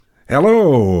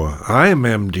Hello, I'm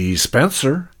MD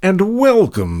Spencer, and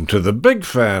welcome to the Big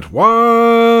Fat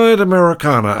White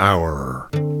Americana Hour.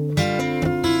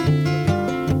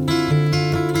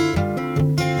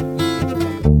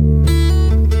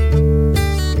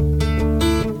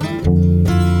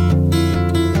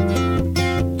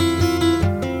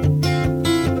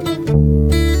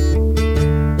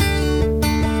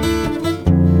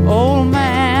 Old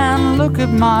man, look at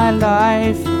my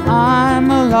life,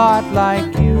 I'm a lot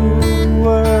like you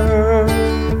were.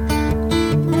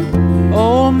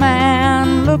 Old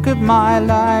man, look at my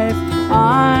life,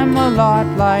 I'm a lot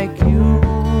like you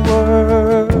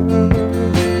were.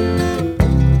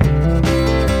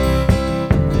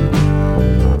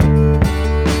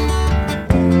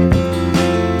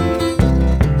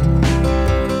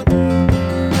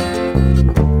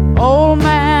 Old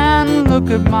man,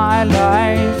 look at my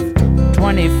life,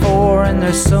 24 and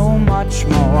there's so much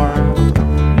more.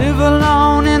 Live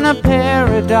alone in a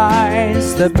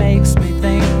paradise that makes me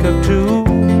think of two.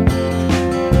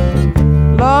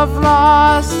 Love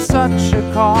lost, such a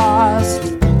cost.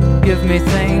 Give me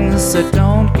things that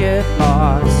don't get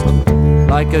lost,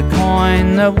 like a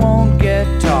coin that won't get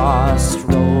tossed,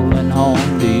 rolling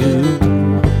home to you.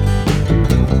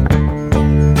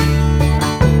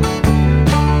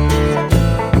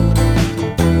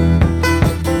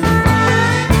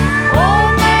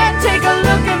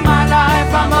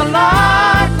 I'm a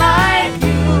lot like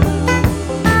you.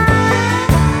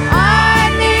 I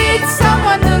need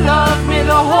someone to love me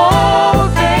the whole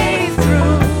day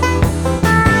through.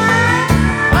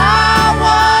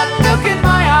 One look in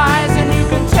my eyes and you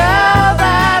can tell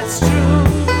that's true.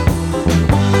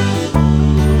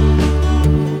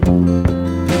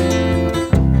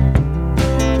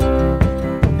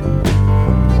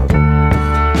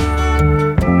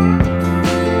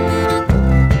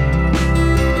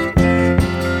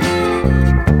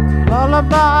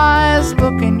 Lullabies,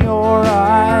 look in your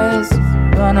eyes,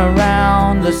 run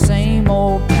around the same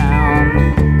old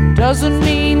town. Doesn't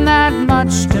mean that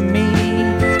much to me,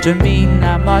 to mean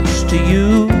that much to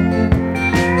you.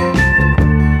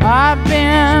 I've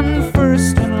been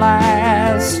first and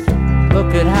last,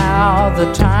 look at how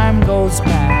the time goes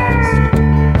past.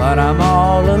 But I'm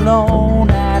all alone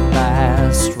at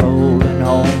last, rolling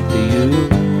home to you.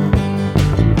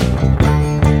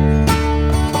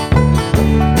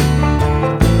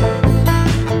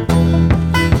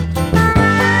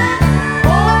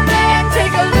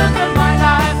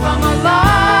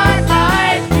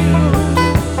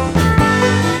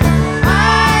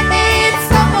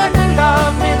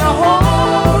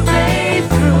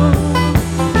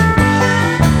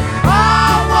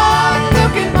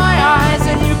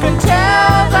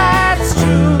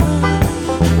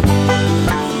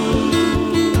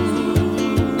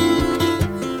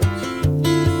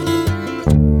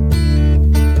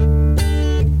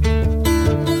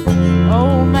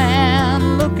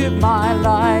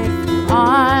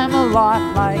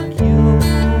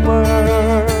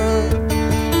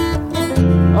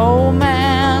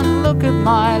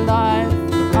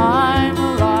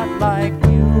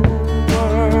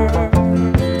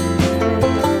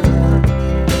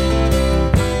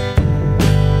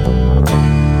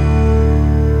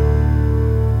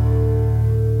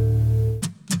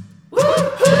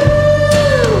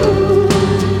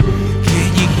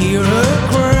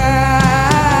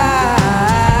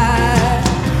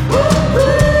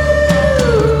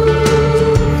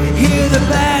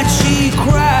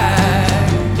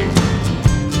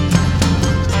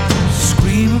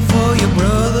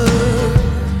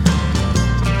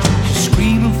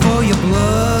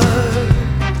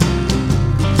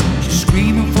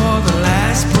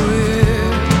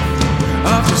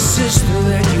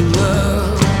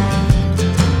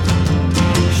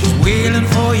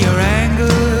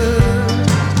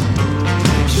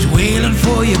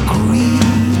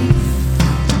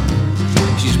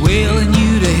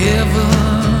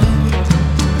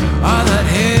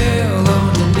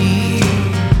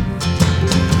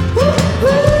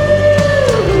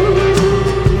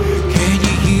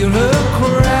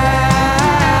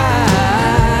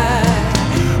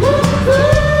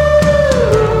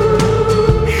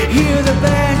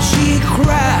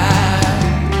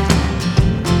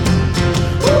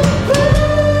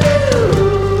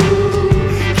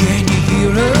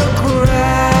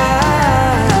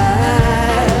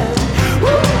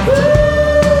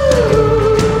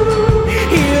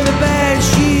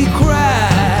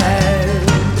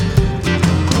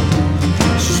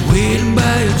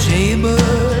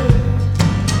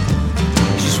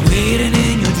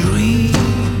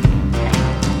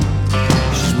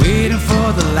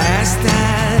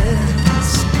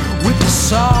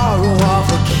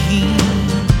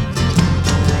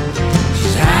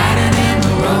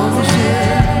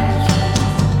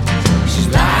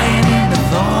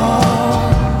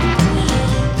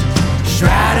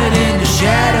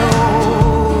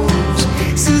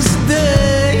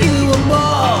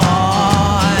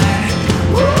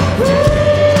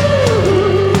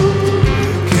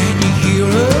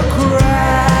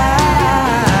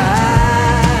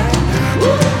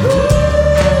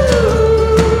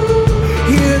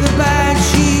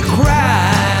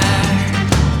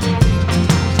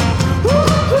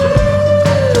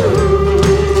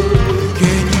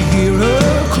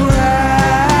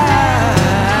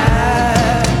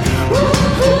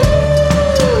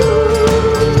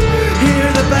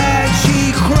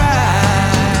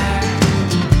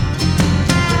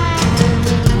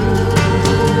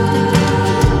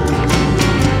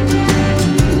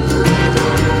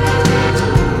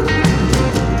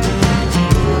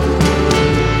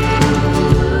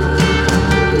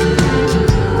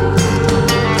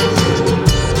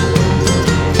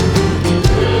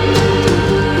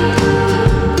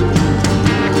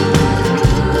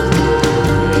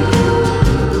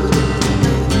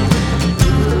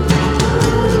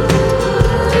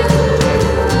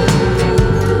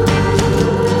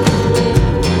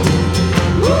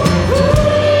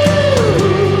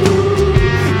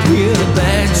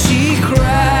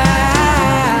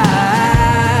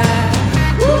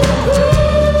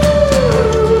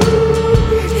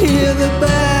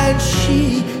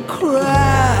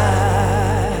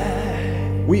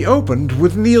 opened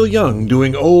with Neil Young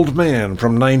doing Old Man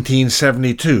from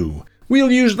 1972. We'll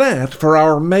use that for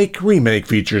our Make-Remake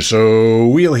feature, so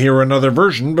we'll hear another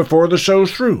version before the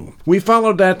show's through. We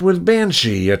followed that with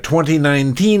Banshee, a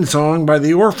 2019 song by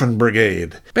the Orphan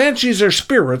Brigade. Banshees are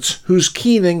spirits whose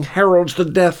keening heralds the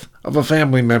death of a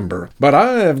family member. But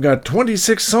I've got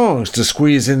 26 songs to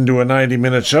squeeze into a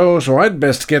 90-minute show, so I'd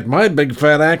best get my big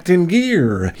fat act in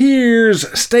gear. Here's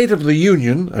State of the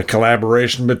Union, a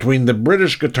collaboration between the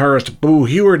British guitarist Boo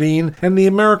Hewerdine and the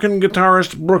American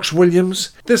guitarist Brooks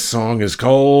Williams. This song is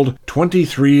called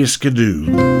 23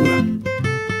 Skidoo.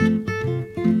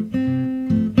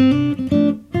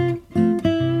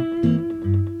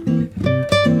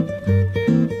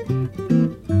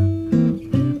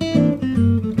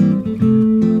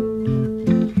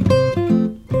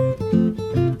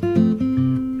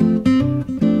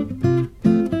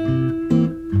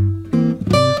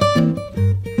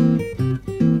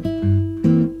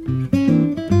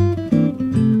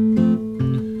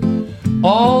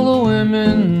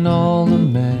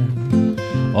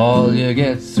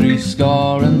 Gets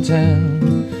 70.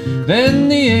 Then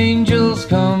the angels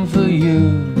come for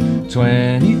you,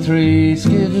 23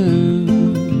 skidoo.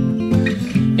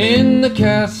 In the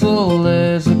castle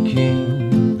there's a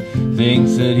king,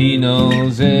 thinks that he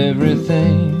knows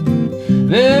everything.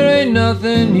 There ain't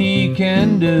nothing he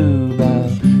can do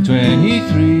about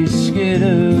 23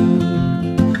 skidoo.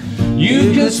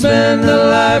 You could spend a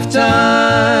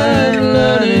lifetime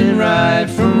learning right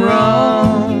from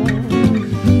wrong.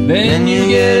 Then you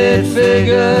get it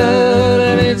figured,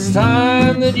 and it's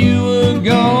time that you were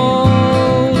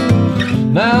gone.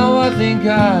 Now I think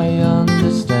I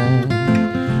understand.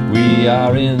 We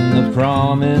are in the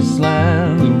promised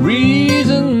land. The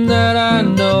reason that I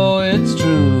know it's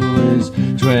true is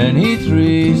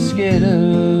 23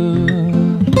 skidoo.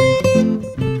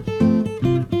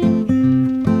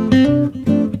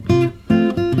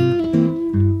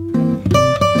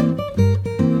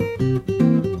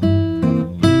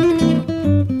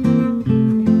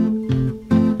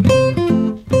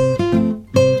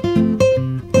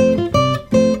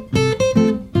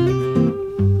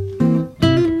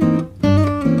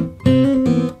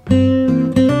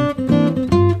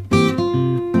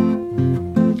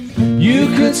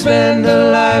 Spend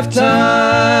a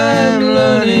lifetime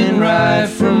learning right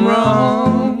from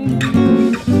wrong.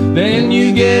 Then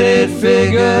you get it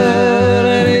figured,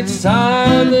 and it's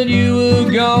time that you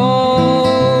were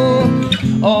gone.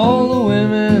 All the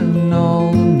women,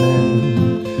 all the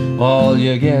men, all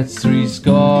you get's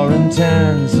 70.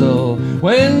 So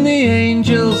when the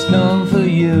angels come for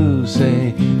you,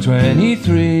 say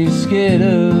 23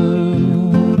 skidoo.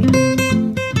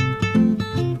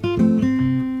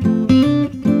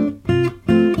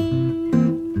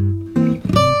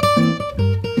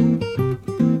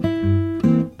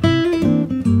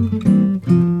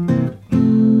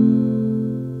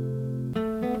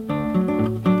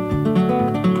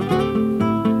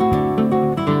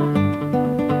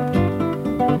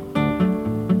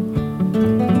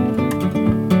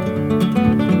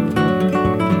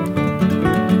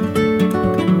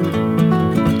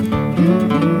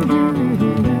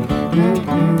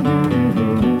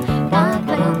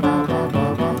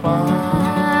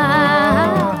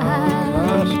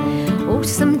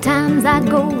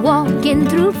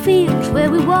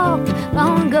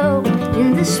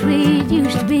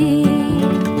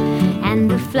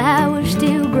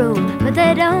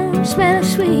 Smell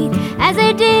sweet as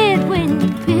they did when you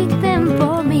picked them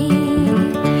for me.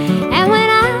 And when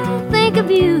I think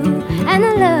of you and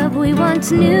the love we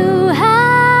once knew,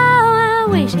 how I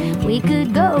wish we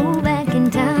could go back in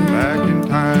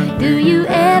time. Do you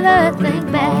ever think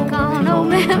back on old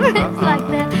memories like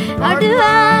that? Or do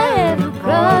I ever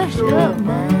cross your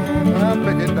mind? I'll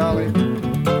pick it, Dolly.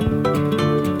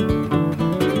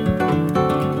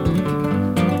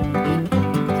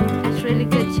 That's really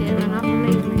good, Chet. I'm not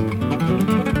believing me.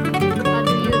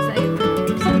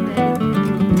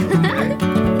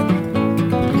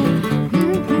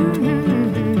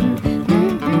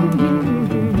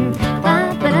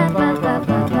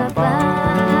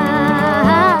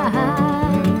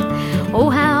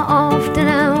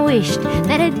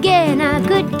 That again I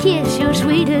could kiss your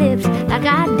sweet lips like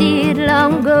I did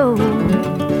long ago.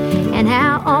 And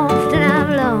how often I've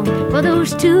longed for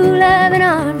those two loving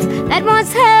arms that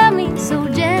once held me so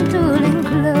gentle and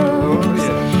close.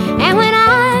 And when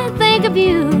I think of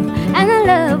you and the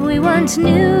love we once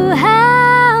knew,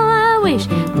 how I wish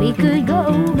we could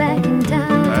go back in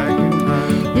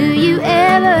time. Do you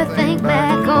ever think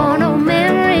back on old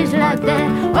memories like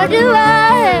that? Or do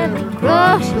I ever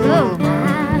cross your mind?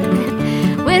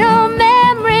 When old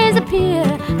memories appear,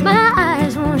 my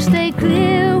eyes won't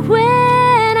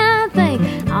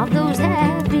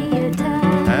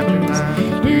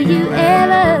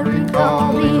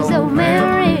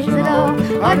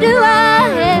or do I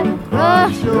ever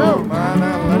cross your mind?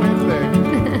 Now let me beg you.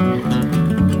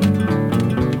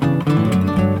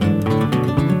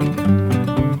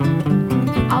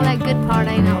 All that good part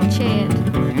ain't all Chet.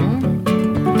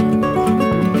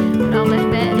 But all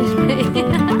that bad is me.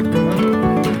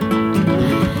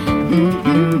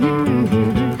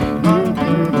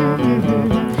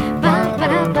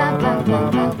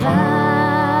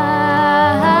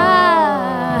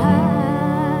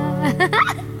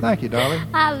 Thank you, Dolly.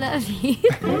 I love you.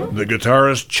 The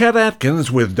guitarist Chet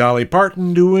Atkins with Dolly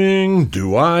Parton doing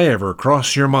Do I Ever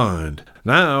Cross Your Mind?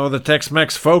 Now the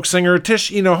Tex-Mex folk singer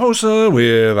Tish Hinojosa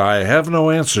with I Have No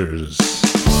Answers.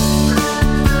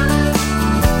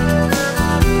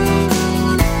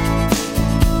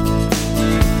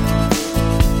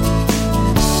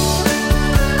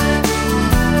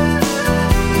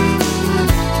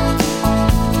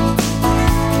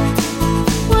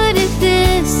 What if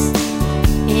this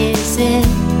is it?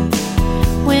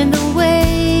 When the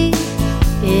wait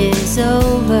is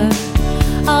over,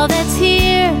 all that's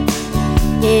here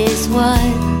is what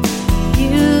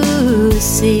you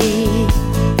see.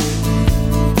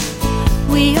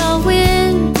 We all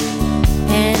win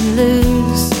and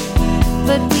lose,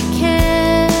 but we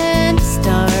can't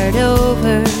start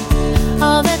over.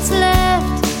 All that's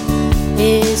left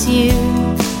is you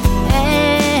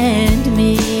and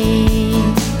me.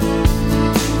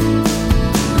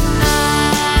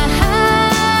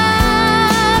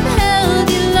 I've held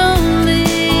you lonely.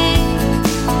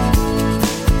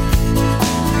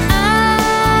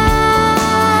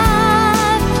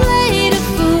 I've played a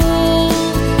fool.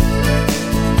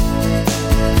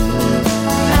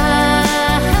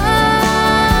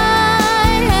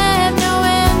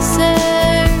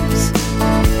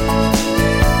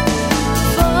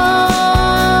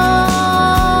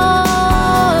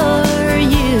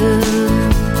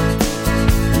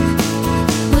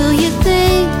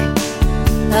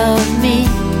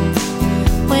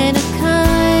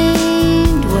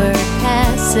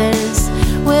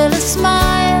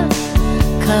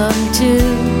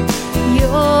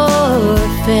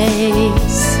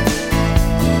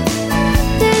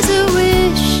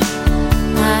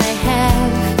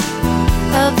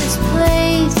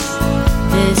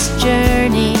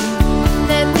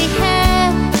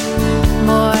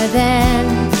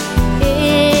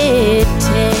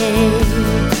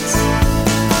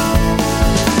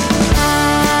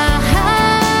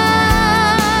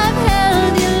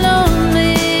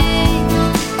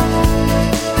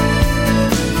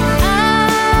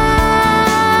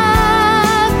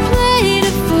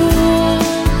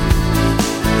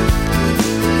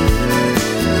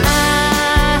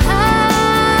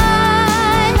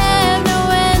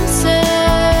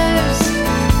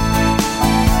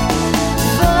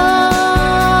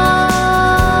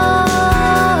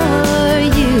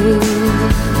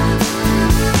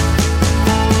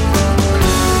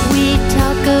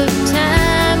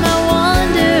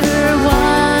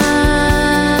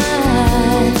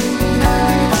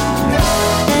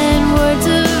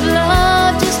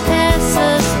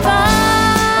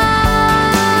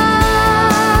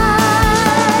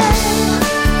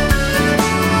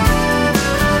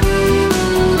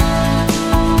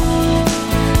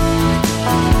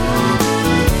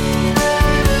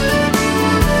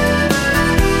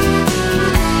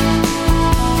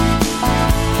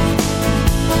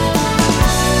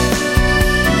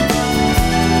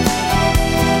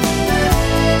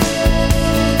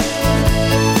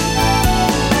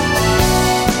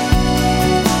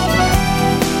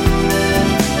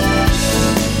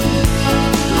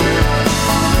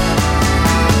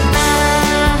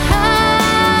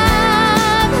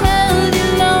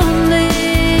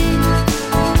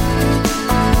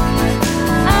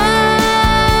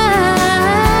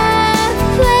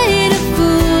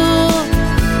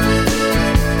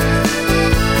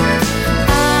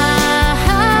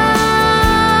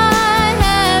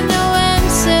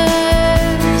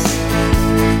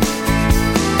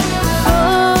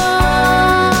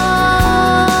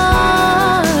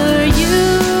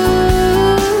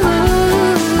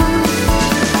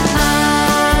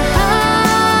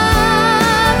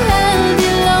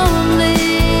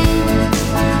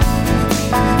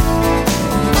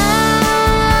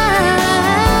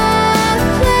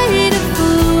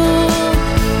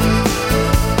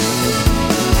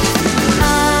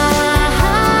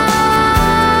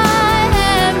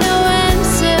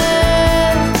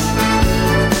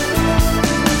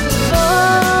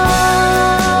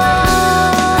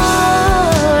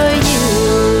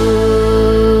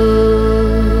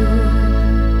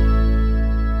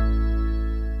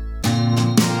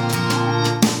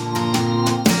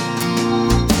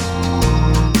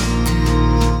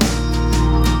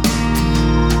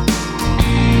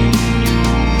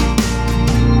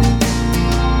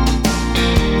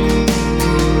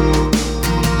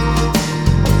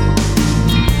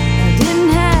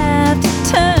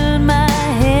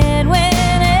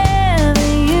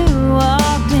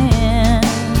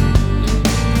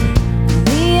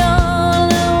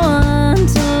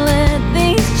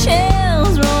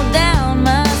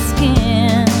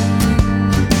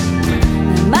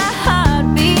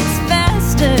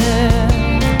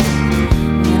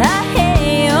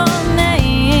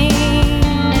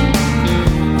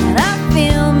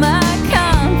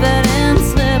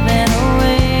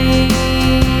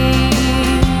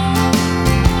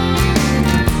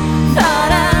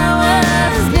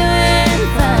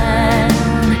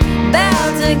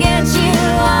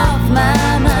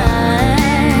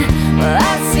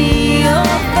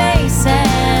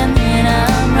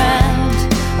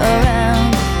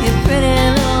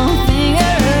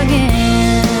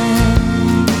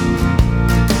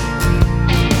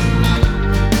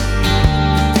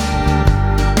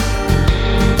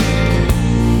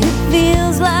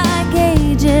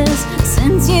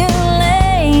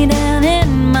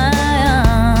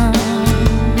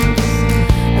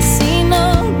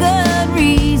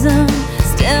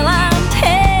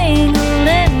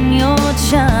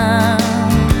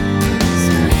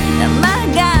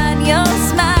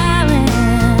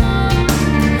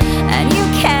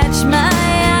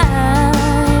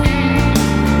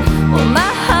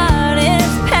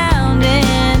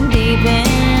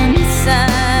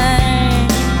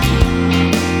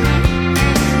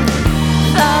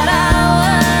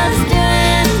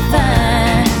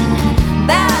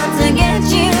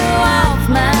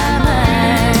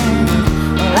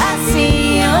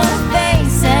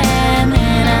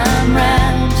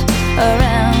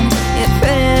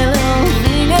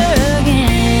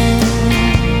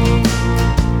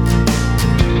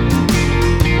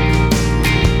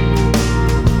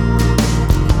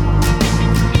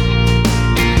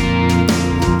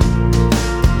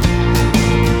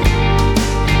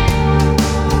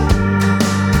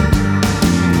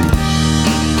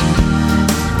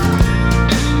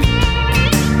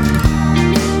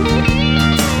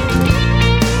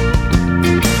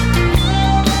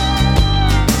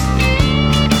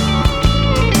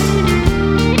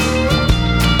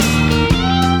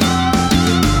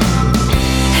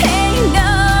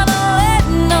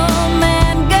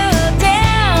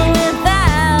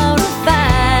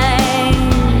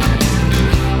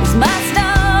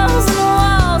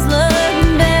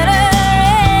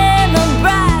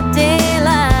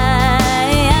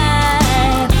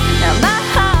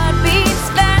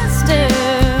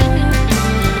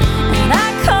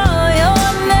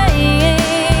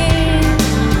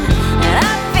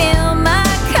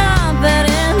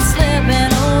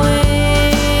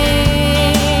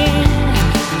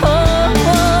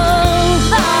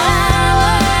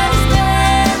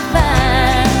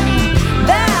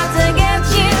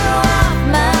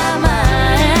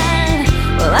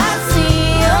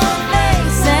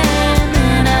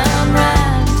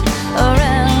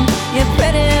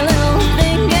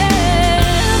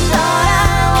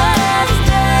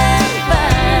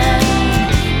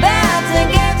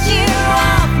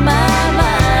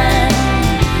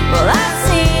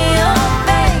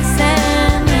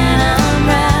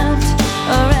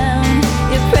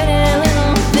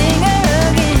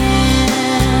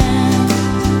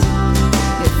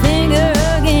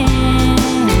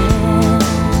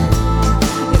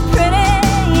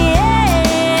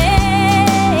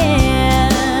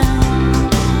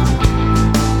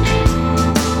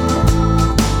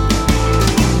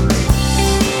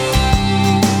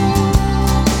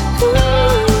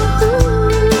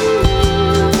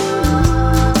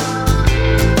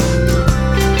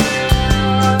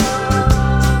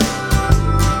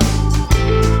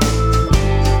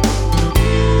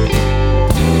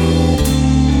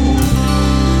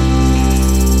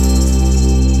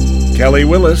 Kelly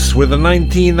Willis with a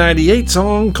 1998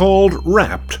 song called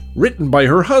Wrapped, written by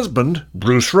her husband,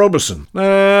 Bruce Robeson.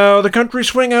 Now, the country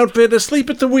swing outfit Asleep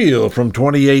at the Wheel from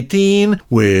 2018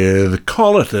 with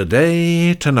Call It a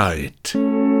Day Tonight.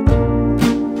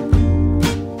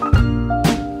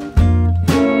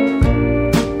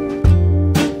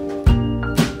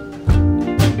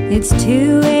 It's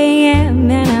 2 a.m.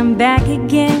 and I'm back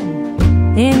again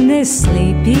in this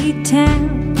sleepy town.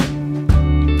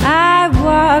 I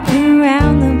walk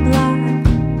around the block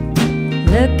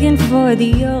looking for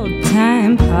the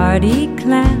old-time party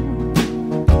clown.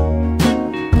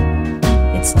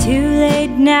 It's too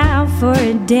late now for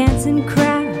a dancing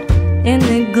crowd in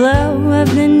the glow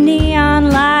of the neon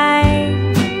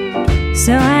light.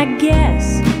 So I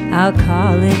guess I'll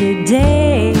call it a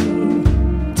day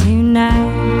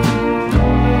tonight.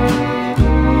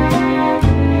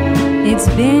 It's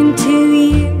been 2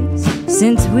 years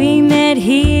since we met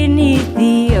here neath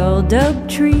the old oak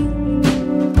tree,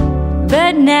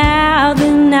 but now the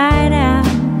night out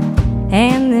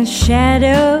and the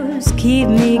shadows keep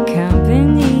me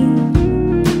company.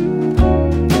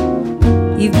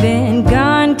 You've been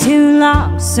gone too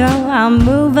long, so I'll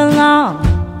move along.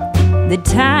 The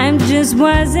time just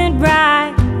wasn't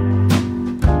right,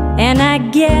 and I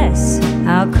guess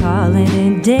I'll call it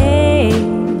a day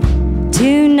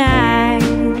tonight.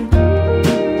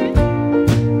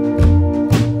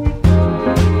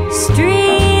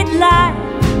 Street light,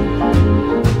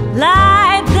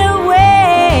 light the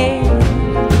way.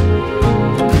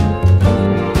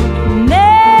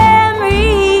 Memories,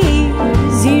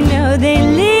 you know they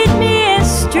lead me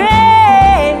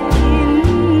astray.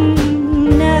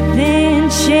 Nothing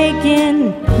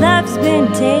shaking, love's been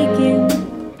taken,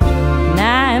 and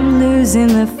I'm losing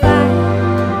the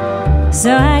fight.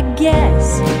 So I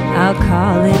guess I'll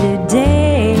call it a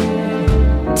day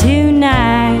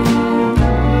tonight.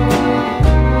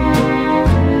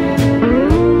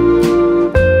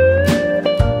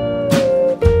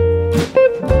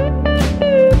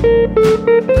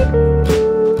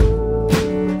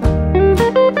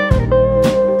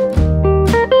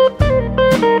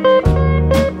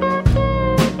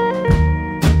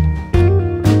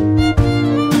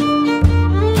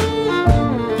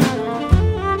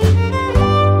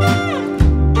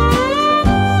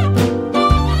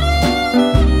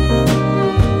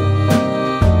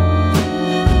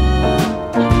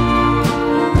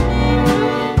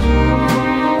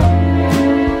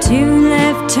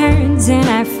 And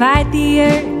I fight the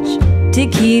urge to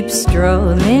keep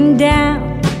strolling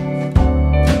down.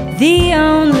 The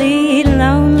only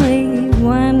lonely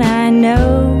one I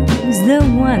know is the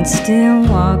one still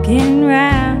walking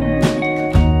round.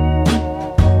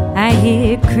 I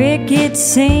hear crickets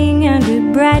sing under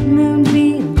bright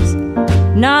moonbeams,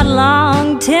 not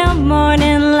long till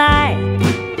morning light,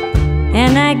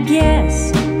 and I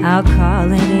guess I'll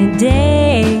call it a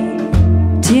day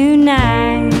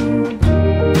tonight.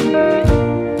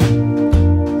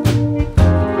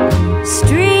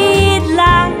 Street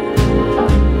light,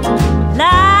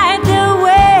 light the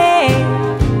way.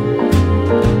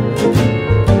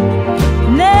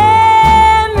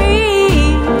 Memories,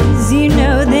 you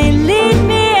know they lead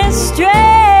me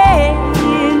astray.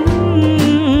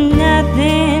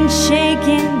 Nothing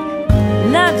shaking,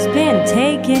 love's been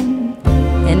taken,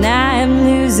 and I'm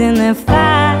losing the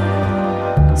fight.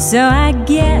 So I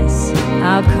guess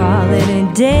I'll call it a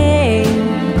day.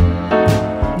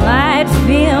 Might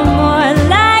feel more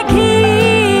like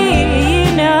here,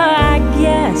 you know, I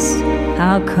guess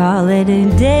I'll call it a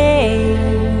day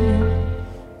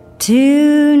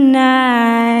tonight.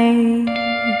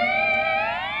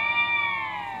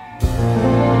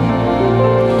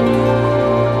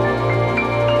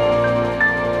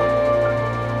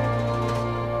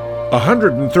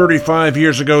 135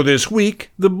 years ago this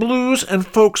week, the blues and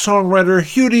folk songwriter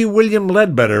Hughie William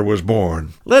Leadbetter was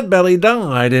born. Leadbelly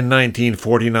died in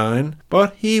 1949,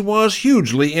 but he was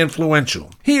hugely influential.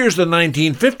 Here's the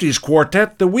 1950s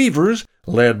quartet, the Weavers,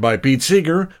 led by Pete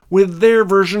Seeger, with their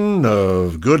version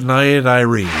of Goodnight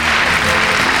Irene.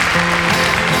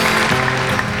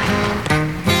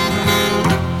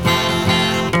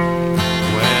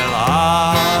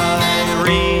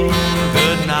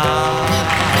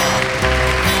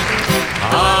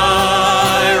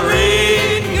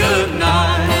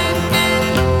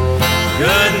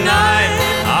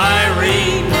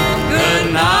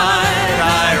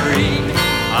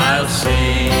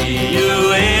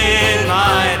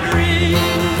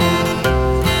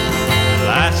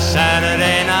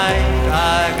 Saturday night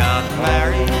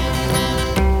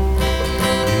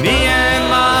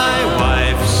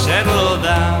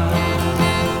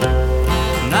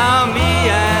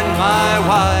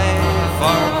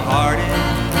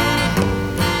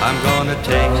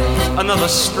take another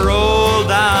stroll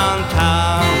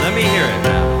downtown. Let me hear it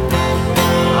now.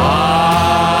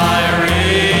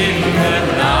 Irene, good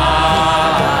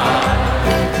night.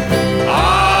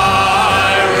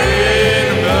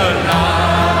 Irene, good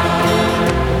night.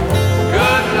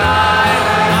 Good night,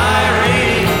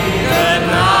 Irene. Good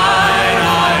night,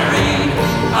 Irene.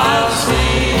 I'll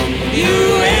see you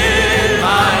in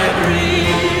my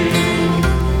dreams.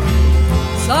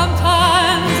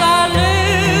 Sometimes I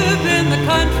live in the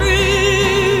country.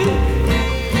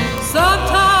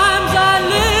 Sometimes I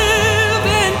live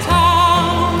in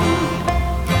town.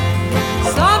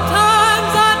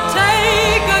 Sometimes I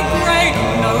take a great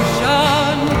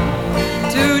notion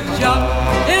to jump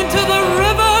into the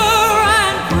river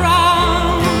and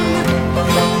drown.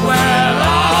 Well,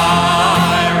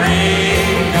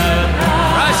 Irene, good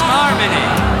night. Try some harmony.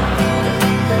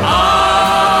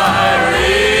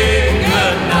 Irene,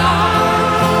 good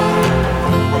night.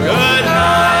 Good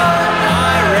night,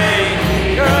 Irene.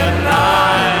 Good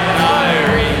night,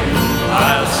 Irene.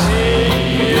 I'll see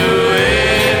you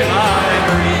in my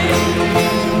dreams.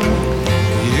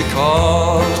 He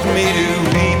caused me to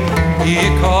weep. He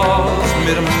caused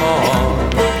me to mourn.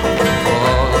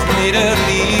 Caused me to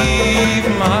leave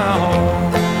my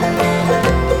home.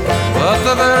 But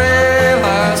the very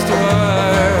last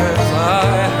words I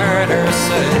heard her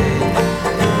say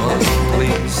was,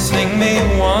 please sing me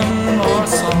one more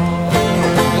song.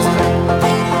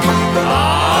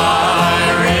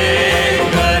 Irene,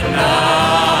 good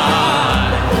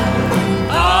night.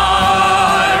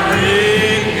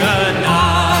 Irene, good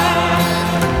night.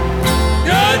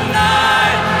 Good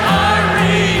night,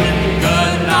 Irene.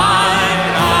 Good night,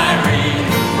 Irene.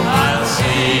 I'll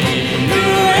see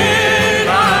you in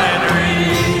my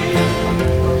dreams.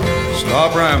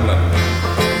 Stop rambling.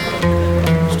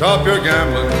 Stop your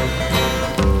gambling.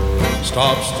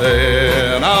 Stop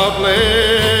staying out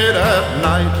late at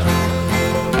night.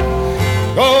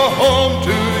 Go home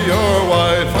to your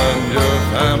wife and your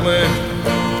family.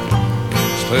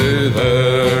 Stay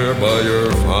there by your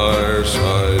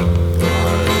fireside.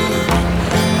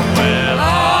 Well,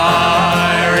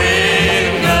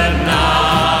 Irene, good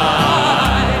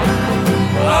night.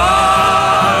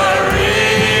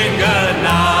 Irene, good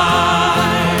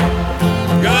night.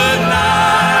 Good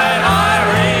night,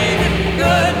 Irene.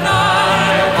 Good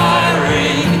night,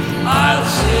 Irene. I'll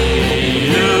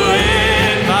see you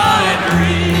in my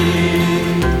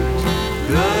dreams.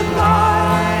 Good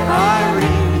night,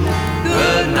 Irene.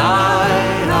 Good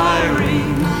night,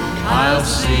 Irene. I'll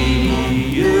see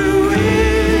you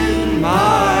in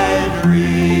my dreams.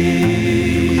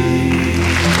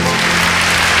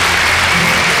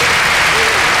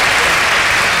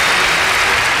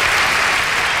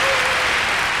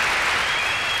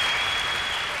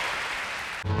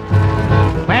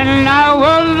 When I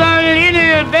was a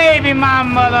little baby, my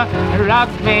mother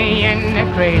rocked me in the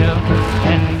cradle,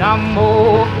 and I'm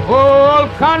old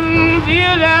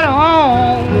confused at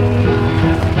home.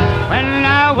 When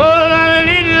I was a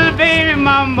little baby,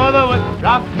 my mother would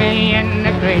rock me in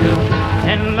the cradle,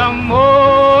 and I'm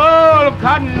old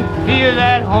confused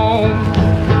at home.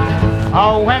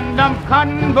 Oh, when them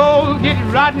cotton bolls get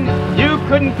rotten, you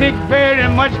couldn't pick very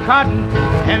much cotton,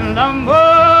 and them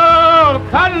old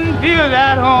cotton fields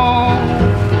at home.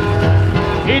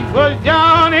 It was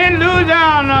down in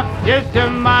Louisiana, just a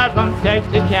mile from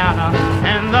Texarkana,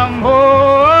 and them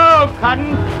old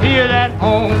cotton fields at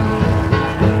home.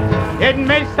 It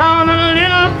may sound a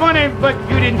little funny, but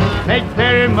you didn't make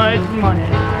very much money,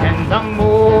 and them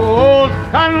old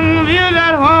cotton fields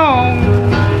at home.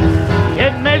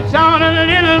 It may sound a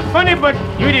little funny, but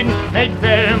you didn't make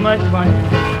very much money,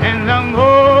 and them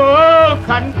old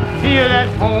cotton fields at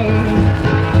home.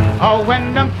 Oh,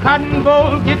 when them cotton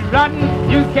bolls get rotten,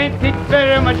 you can't pick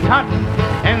very much cotton,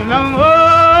 and them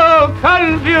old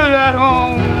cotton fields at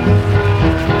home.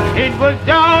 It was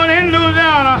down in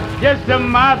Louisiana, just a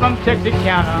mile from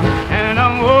Texarkana, and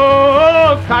them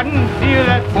old cotton fields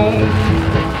at home.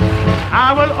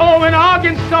 I was over in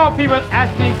Arkansas, people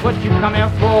asked me what you come here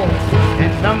for,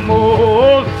 and them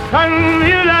old cotton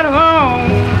fields at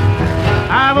home.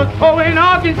 I was over in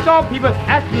Arkansas, people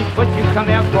asked me what you come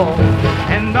here for,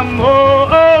 and them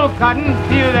old cotton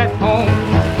fields at home.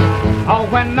 Oh,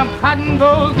 when them cotton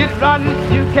bolls get rotten,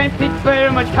 you can't pick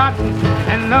very much cotton,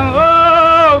 and them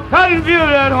old cotton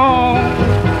fields at home.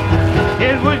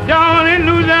 It was down in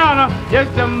Louisiana,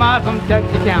 just a mile from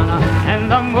Texarkana, and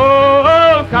them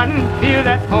old cotton fields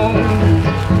at home.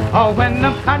 Oh, when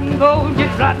them cotton bolls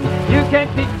get rotten, you can't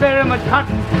pick very much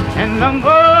cotton, and them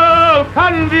old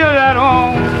cotton fields at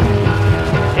home.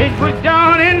 It was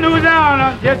done in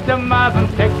Louisiana, just a mile from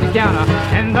Texarkana,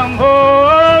 and the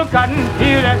whole cotton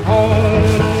field at home.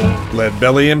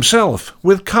 Leadbelly himself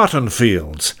with Cotton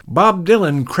Fields. Bob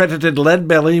Dylan credited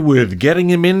Leadbelly with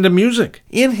getting him into music.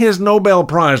 In his Nobel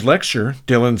Prize lecture,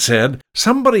 Dylan said,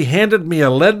 "Somebody handed me a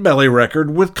Leadbelly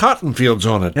record with Cotton Fields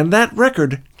on it, and that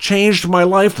record changed my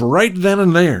life right then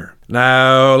and there."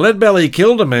 Now, Leadbelly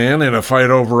killed a man in a fight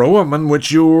over a woman, which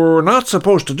you're not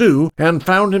supposed to do, and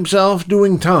found himself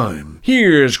doing time.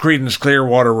 Here's Creedence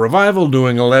Clearwater Revival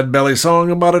doing a Leadbelly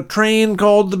song about a train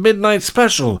called the Midnight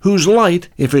Special, whose light,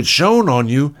 if it shone on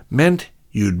you, meant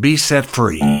you'd be set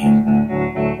free.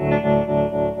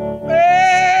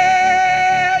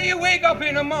 Well, you wake up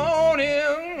in the morning,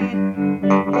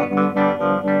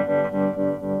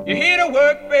 you hear the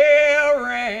work bell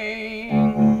ring,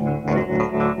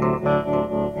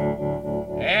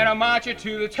 and I march you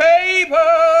to the table.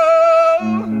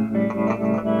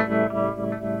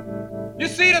 You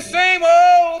see the same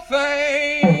old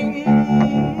thing.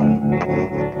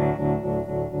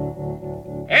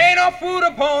 Ain't no food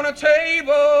upon the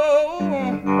table.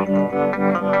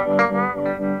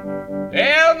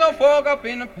 There's no fork up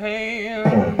in the pan.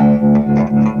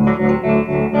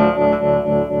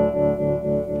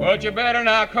 But you better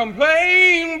not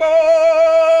complain,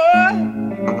 boy.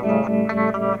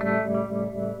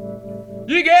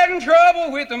 You get in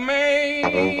trouble with the man.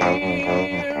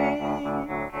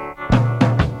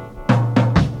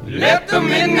 Let the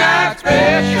midnight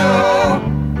special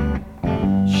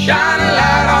shine a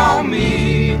light on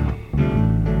me.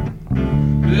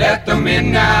 Let the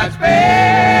midnight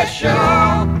special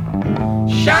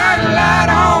shine a light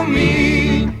on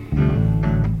me.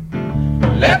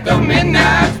 Let the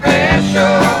midnight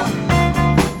special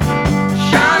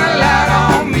shine a light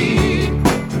on me.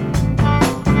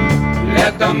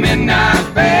 Let the midnight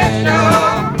special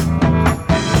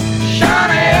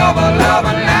shine a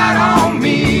ever-loving light on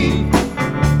me.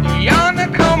 Yonder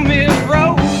come Miss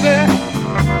Rosie.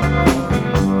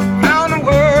 How in the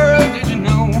world did you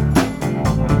know?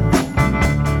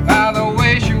 By the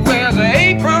way she wears her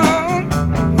apron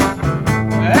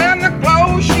and the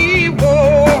clothes she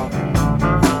wore.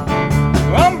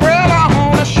 Umbrella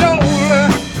on her shoulder,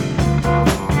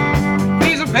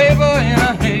 piece of paper in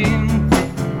her hand.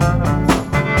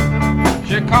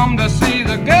 She come to see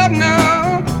the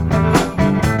governor.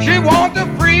 She want to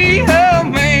free her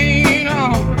man.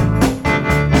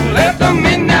 Let the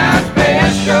midnight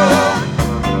special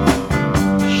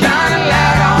shine a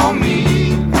light on me.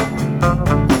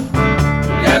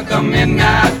 Let the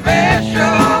midnight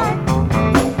special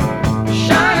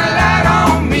shine a light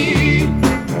on me.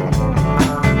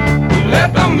 Let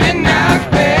the midnight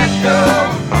special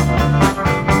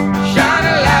shine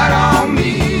a light on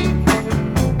me.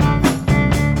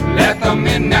 Let the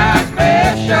midnight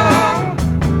special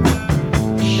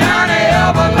shine a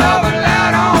ever-loving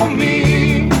light on me.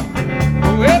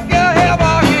 If you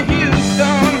ever in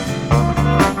Houston,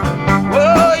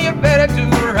 well, you better do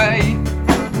it right.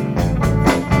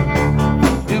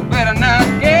 You better not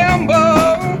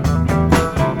gamble,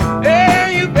 and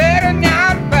you better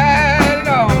not fight,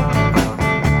 no.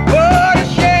 Oh, the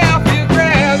sheriff will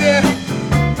grab you,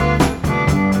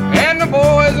 and the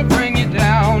boys will bring you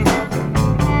down.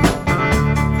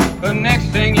 The next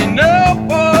thing you know,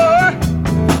 boy,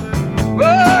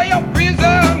 oh, you're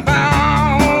prison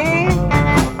bound.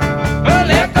 But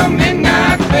let the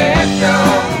midnight special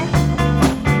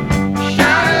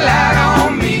shine a light on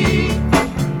me.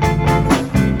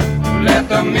 Let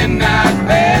the midnight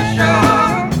special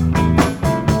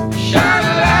shine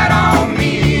a light on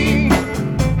me.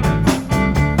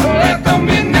 Let the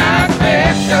midnight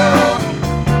special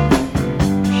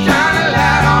shine a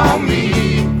light on me.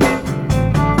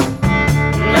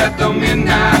 Let the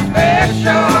midnight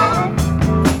special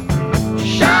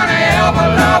shine a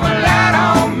ever-loving light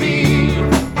on me.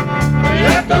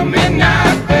 Let the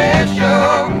midnight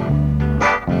special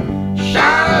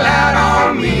shine a light on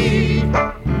me.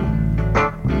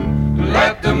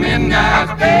 Let the midnight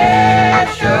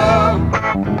special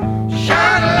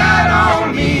shine a light on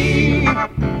me.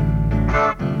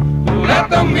 Let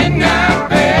the midnight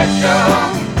special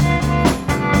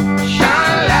shine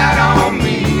a light on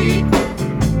me.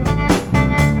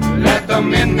 Let the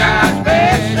midnight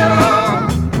special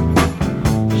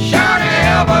shine a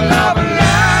ever-loving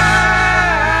light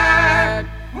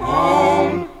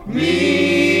on me.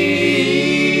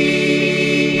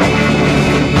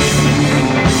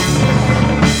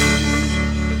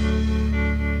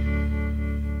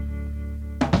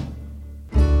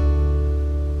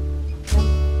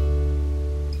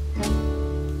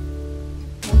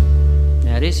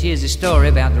 Now this here's a story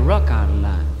about the Rock Island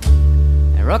line.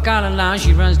 The Rock Island Line,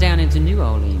 she runs down into New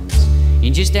Orleans.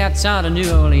 And just outside of New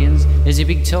Orleans, there's a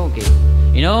big toll gate.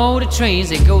 And all the trains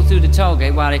that go through the toll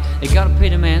gate, well, they gotta pay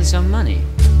the man some money.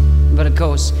 But of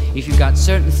course, if you got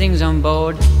certain things on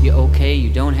board, you're okay,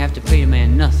 you don't have to pay the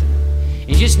man nothing.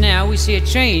 And just now we see a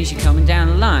train, she coming down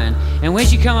the line. And when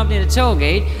she come up near the toll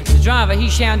gate, the driver, he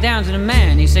shout down to the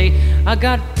man. He say, I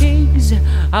got pigs,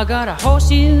 I got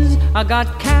horses, I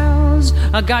got cows,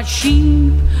 I got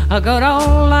sheep, I got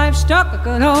all livestock, I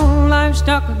got all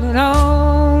livestock, I got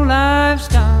all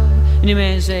livestock. And the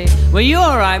man say, well, you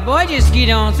all right, boy, just get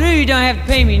on through, you don't have to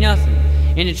pay me nothing.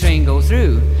 And the train go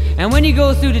through. And when you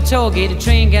go through the toll gate, the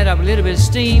train get up a little bit of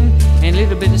steam and a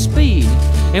little bit of speed.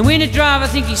 And when the driver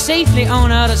think he's safely on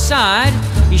the other side,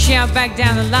 he shout back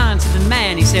down the line to the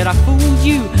man. He said, I fooled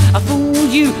you, I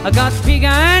fooled you. I got pig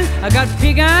iron, I got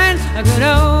pig iron, I got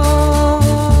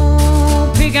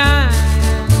old pig iron.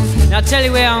 Now I'll tell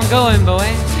you where I'm going, boy.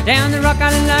 Down the Rock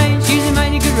Island Line, she's a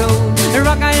mighty good road. The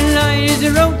Rock Island Line is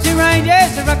the road to ride.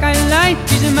 Yes, the Rock Island Line,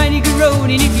 she's a mighty good road.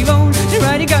 And if you want to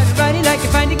ride it, got to ride it like you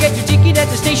find to get your ticket at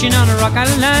the station on the Rock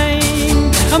Island Line.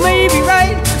 I may be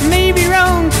right, may be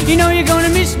wrong. You know you're gonna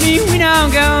miss me when I'm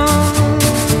gone.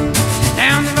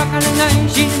 Down the Rock Island Line,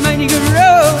 she's a mighty good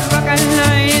road. The Rock Island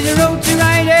Line is the road to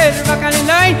ride. Yes, the Rock Island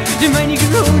Line is a mighty good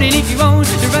road. And if you want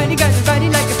to ride it, got to ride it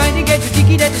like you find to get your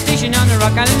ticket at the station on the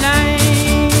Rock Island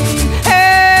Line.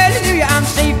 Hallelujah, I'm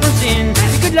safe from sin.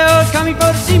 The good Lord coming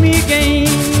for to see me again.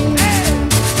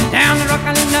 Down the Rock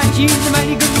Island Line, she's a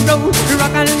mighty good road. The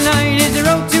Rock Island Line is the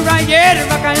road to ride. Yeah, the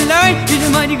Rock Island Line is a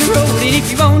mighty good road. And if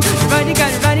you want to ride it,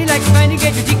 got to ride it like you find to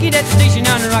get your ticket at the station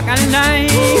on the Rock Island Line.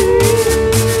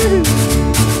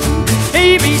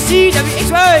 A, B, C, W,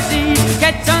 X, Y, Z.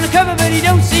 Cat's on the cover, but he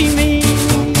don't see me.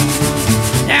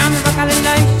 Down the Rock Island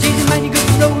Line, she's a mighty good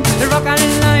road. The Rock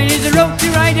Island Line is the road to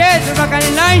ride. Yes, the Rock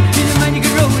Island Line is a mighty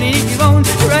good road. And if you want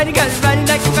to ride it, got to ride it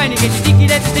like you find it. Get your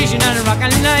ticket at the station on the Rock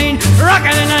Island Line. Rock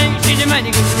Island Line, she's a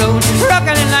mighty good road. Rock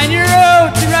Island Line, the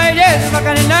road to ride. Yes, the Rock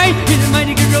Island Line is a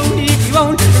mighty good road. And if you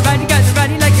want to ride it, got to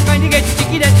ride it like you find it. Get your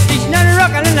ticket at the station on the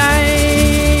Rock Island Line.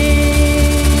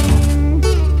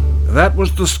 That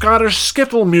was the Scottish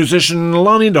skiffle musician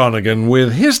Lonnie Donegan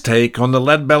with his take on the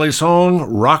Leadbelly song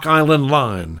Rock Island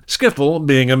Line, skiffle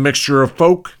being a mixture of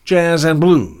folk, jazz, and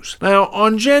blues. Now,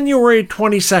 on January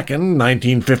 22nd,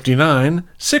 1959,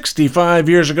 65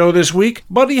 years ago this week,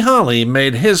 Buddy Holly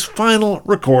made his final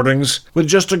recordings with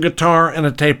just a guitar and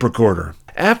a tape recorder.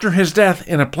 After his death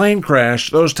in a plane crash,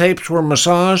 those tapes were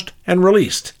massaged and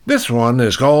released. This one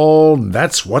is called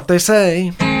That's What They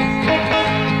Say.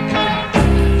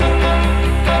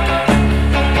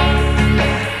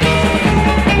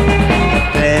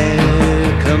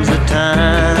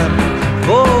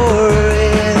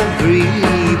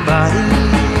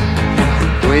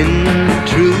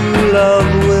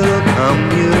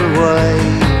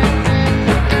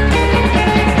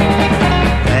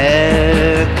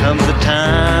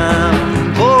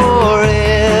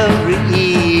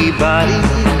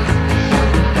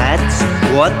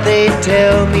 What they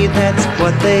tell me, that's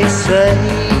what they say.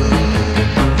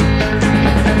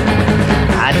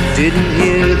 I didn't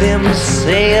hear them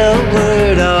say a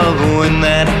word of when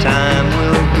that time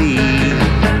will be.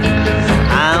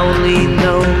 I only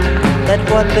know that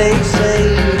what they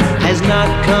say has not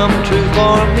come true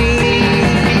for me.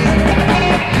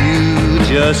 You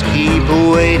just keep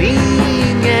waiting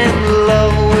and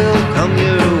love will come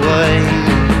your way.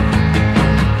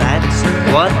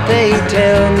 What they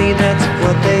tell me, that's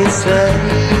what they say.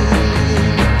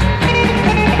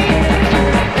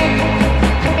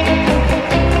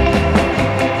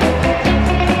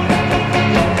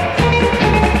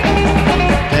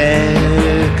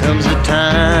 There comes a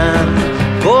time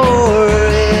for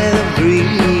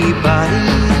everybody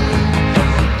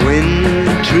when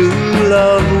true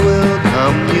love will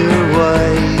come your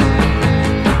way.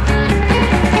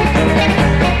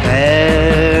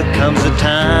 There comes a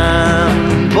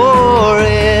time for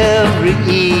everybody.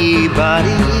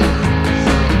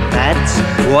 That's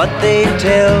what they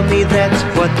tell me, that's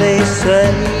what they say.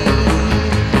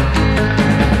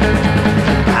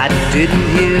 I didn't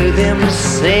hear them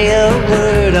say a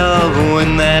word of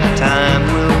when that time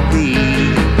will be.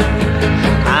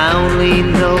 I only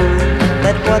know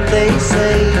that what they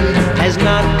say has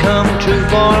not come true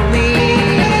for me.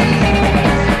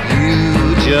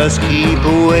 You just keep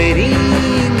waiting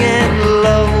and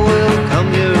love will come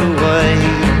your way.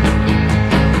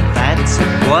 That's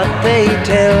what they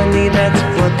tell me, that's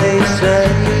what they say.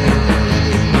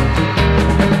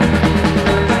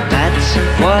 That's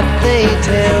what they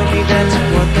tell me, that's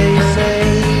what they say.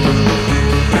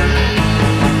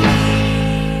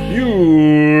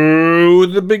 You,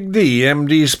 the the Big D,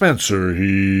 M.D. Spencer, here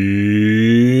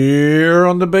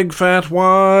on the Big Fat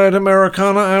White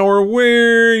Americana Hour,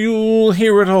 where you'll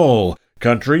hear it all.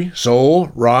 Country,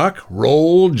 soul, rock,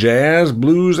 roll, jazz,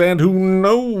 blues, and who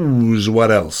knows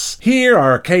what else. Here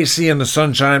are Casey and the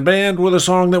Sunshine Band with a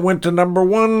song that went to number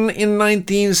 1 in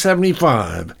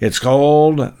 1975. It's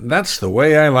called That's the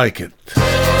Way I Like It.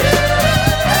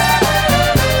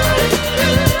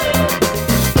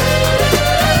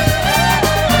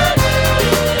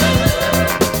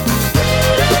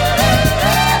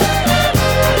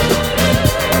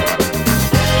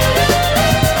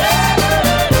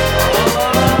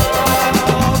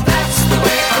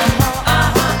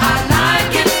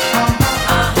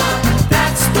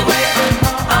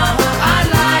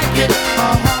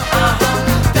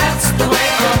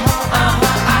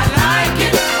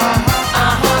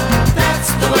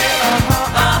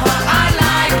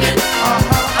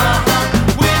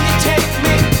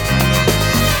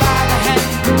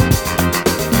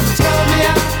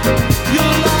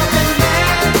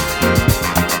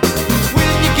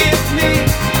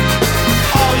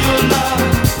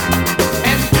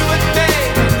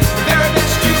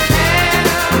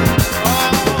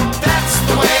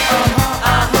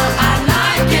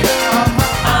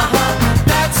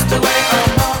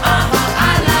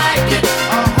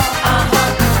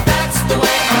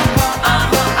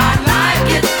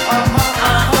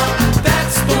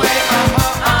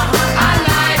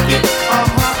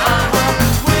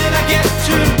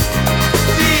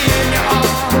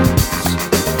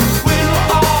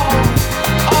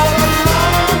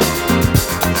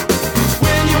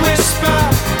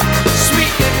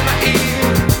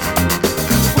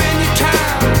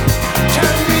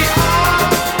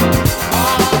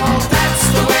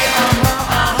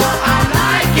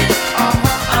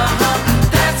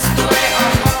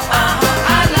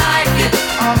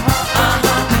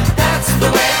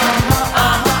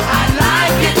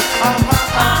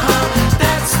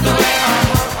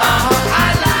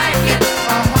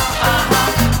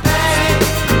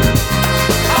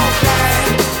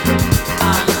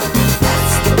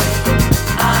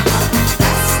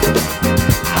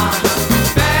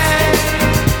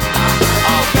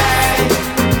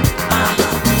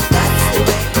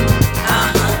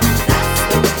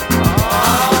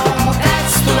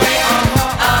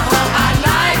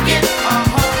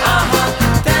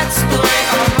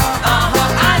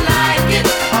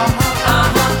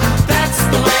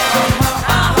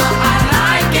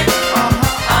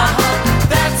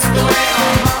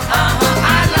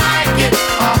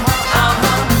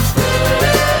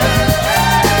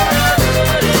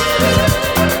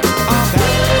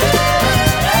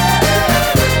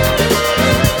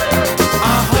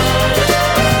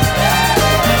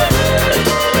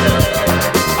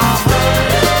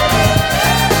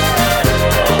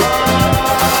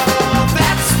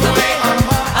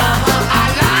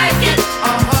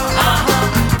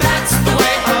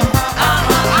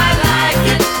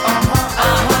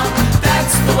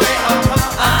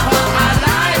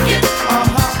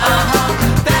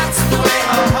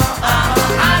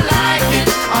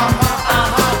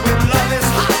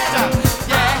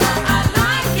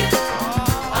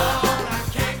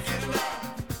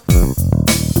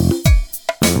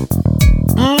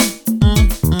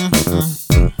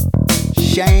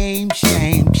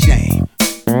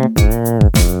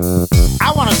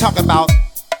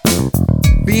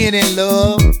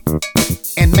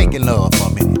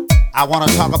 I want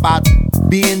to talk about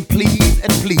being pleased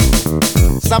and pleased.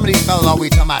 Some of these fellas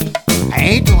always talking about, I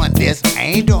ain't doing this, I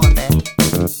ain't doing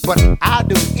that. But I'll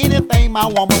do anything my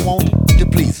woman wants to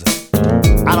please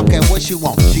her. I don't care what she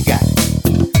wants, she got it.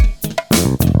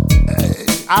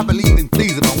 I believe in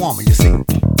pleasing my woman, you see.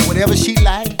 Whatever she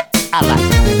like, I like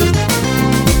it.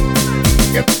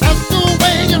 If that's the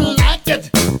way you like it,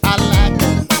 I like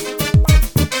it.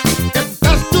 If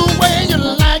that's the way you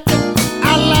like it,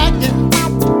 I like it.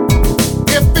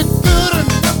 If it's good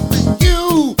enough for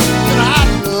you, then I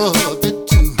love it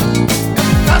too. If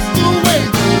that's the way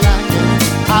you like it,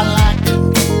 I like it.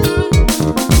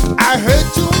 I heard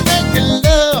you making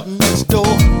love next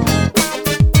door.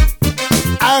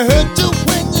 I heard you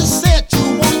when you said you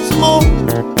want some more.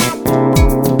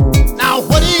 Now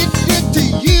what it did to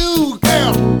you,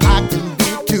 girl, I can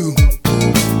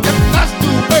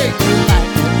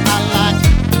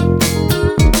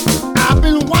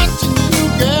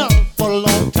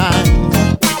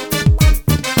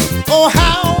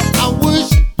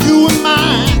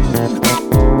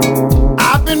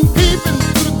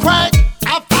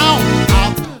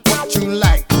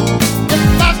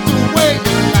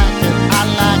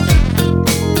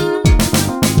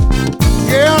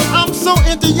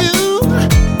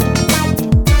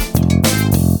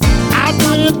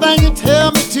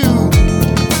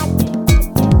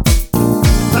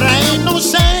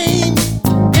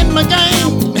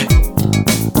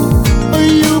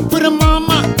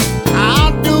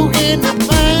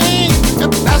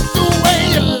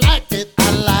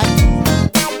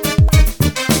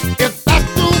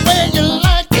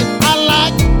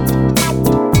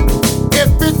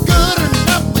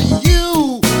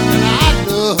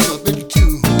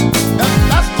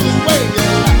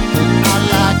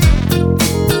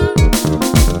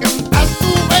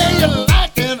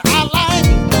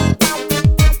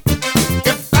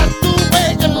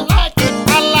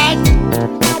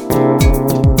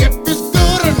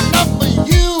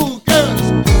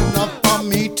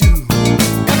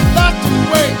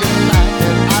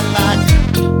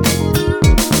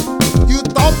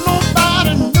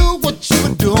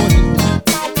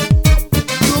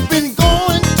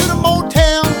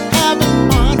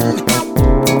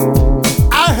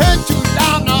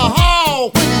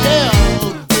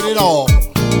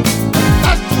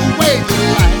way you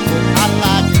like it, I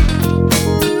like it.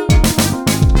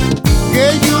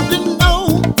 Yeah, you didn't know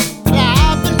that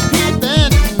I've been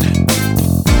peeping.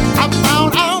 I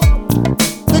found out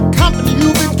the company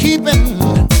you've been keeping.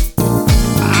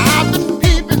 I've been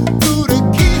peeping through the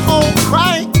keyhole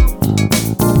crack.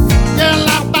 Girl,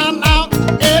 I found out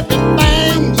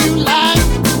everything you like.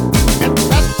 If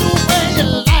that's the way you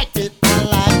like it, I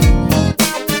like it.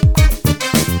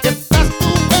 If that's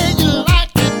the way you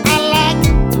like it, I like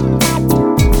it.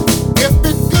 If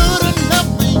it's good enough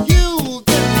for you,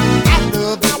 then I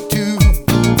love it too.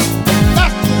 If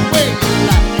that's the way you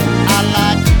like it, I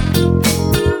like it.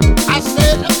 I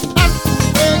said if that's the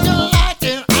way you like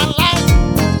it, I like it.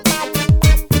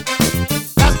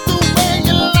 That's the way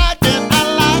you like it, I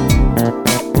like it.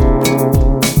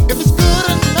 If it's good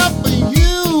enough for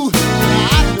you, then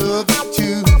I love it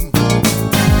too.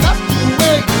 That's the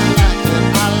way you like it,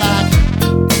 I like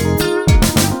it.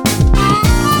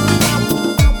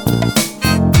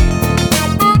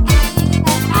 That's the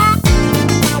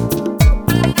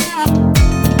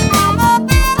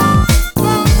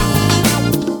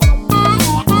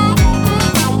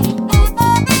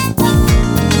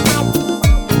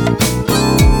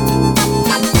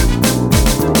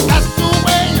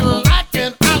way you like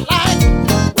it, I like it.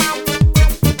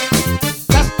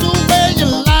 That's the way you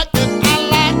like it, I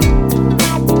like it.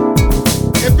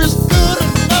 If it's good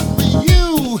enough for you,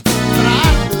 then I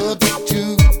love it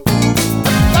too.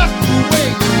 If that's the way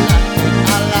you like it,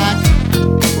 I like it.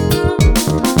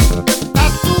 If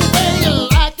that's the way you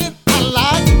like it, I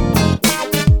like it.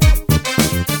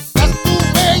 That's the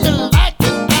way you like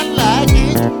it, I like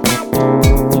it.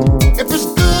 If it's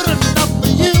good enough for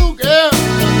you, girl,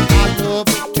 I love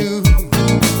it too.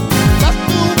 That's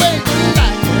the way you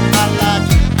like it, I like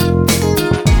it.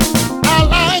 I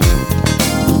like it.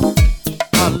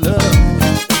 I love it.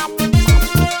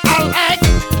 I like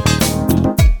it.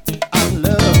 I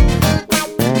love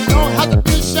it. You don't have to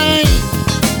be ashamed.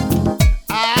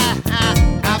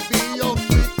 I'll be your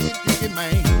freaky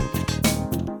man.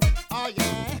 Oh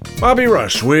yeah. Bobby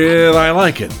Rush with I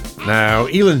Like It. Now,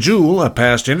 Elin Jewell, a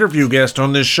past interview guest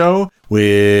on this show,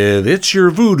 with It's Your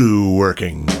Voodoo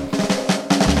Working.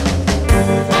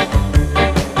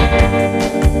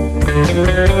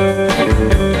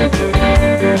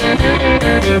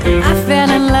 I fell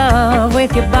in love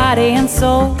with your body and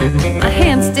soul. My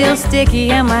hand's still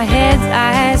sticky and my head's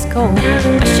ice cold.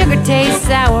 My sugar tastes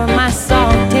sour, my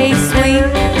salt tastes sweet.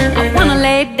 I wanna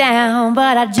lay down,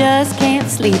 but I just can't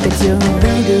sleep. It's your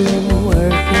voodoo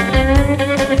working.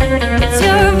 It's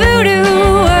your voodoo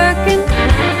working.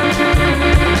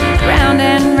 Round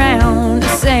and round, the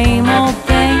same old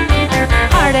thing.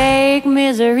 Heartache,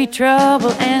 misery,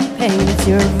 trouble, and pain. It's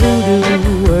your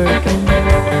voodoo working.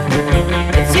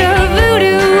 It's your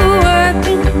voodoo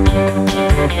working.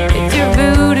 It's your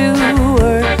voodoo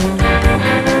working.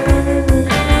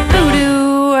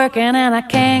 Voodoo working, and I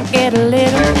can't get a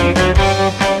little.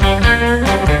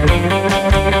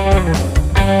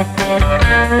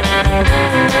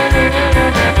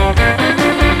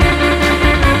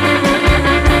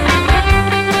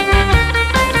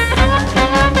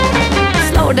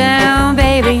 Slow down,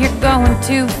 baby, you're going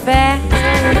too fast.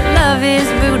 Love is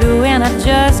voodoo and I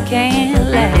just can't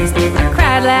last. I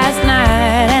cried last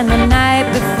night and the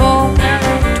night before.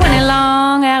 20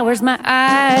 long hours, my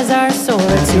eyes are sore.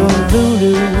 It's your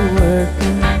voodoo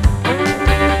working.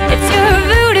 It's your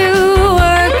voodoo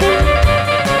working.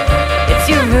 It's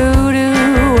your voodoo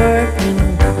working.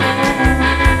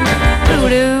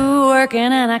 Voodoo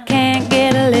working, and I can't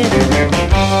get a little.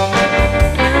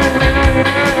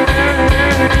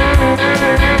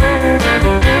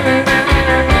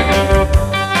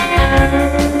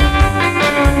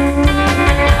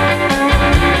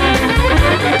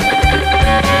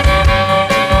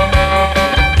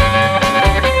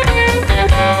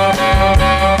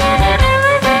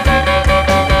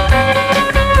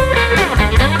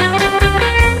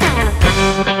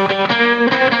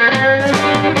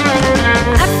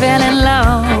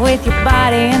 With your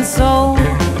body and soul.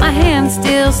 My hand's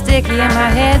still sticky and my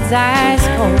head's ice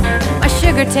cold. My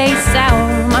sugar tastes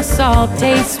sour, my salt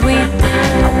tastes sweet.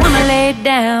 I wanna lay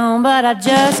down, but I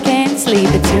just can't sleep.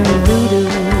 It's your voodoo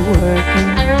working.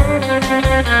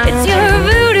 It's your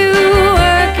voodoo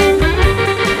working.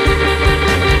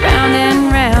 Round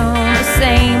and round, the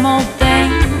same old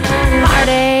thing.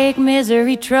 Heartache,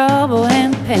 misery, trouble,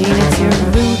 and pain. It's your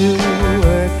voodoo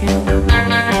working.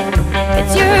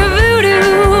 It's your voodoo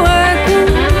working.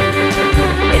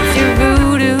 It's your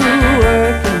voodoo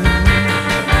working.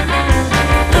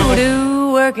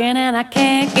 Voodoo working, and I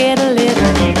can't get a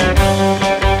little.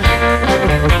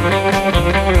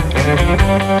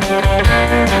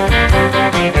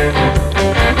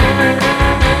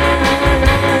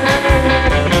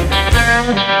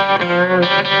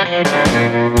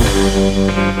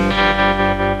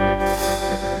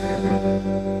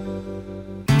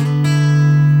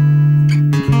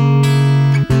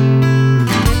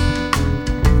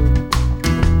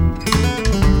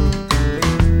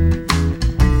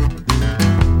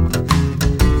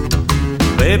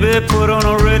 Baby put on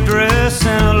a red dress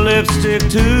and a lipstick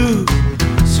too.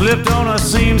 Slipped on her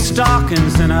seam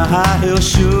stockings and her high heel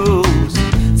shoes.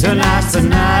 Tonight's the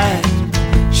night,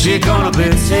 she gonna be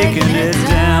taking it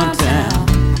downtown.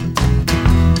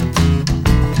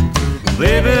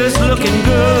 Baby's looking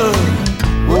good,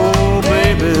 oh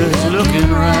baby's looking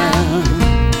round.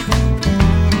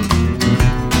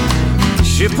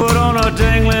 She put on her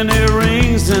dangling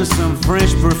earrings and some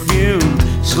French perfume.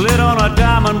 Slid on a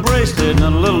diamond bracelet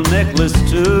and a little necklace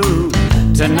too.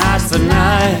 Tonight's the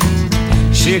night,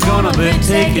 she gonna be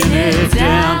taking it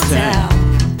downtown.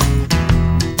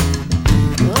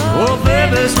 Oh,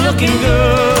 baby's looking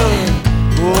good,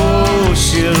 oh,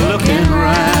 she looking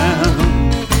round.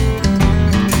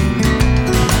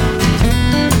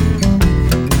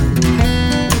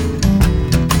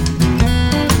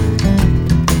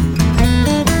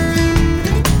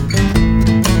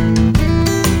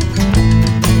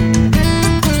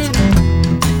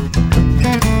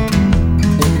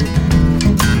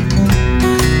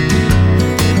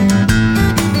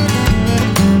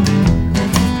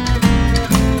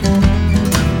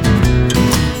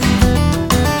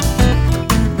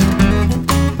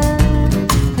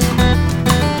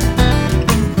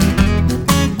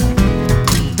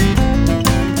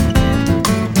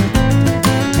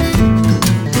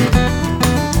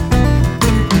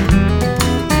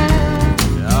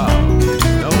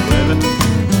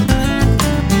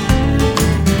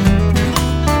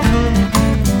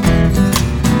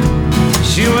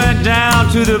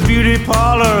 To the beauty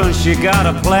parlor and she got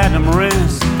a platinum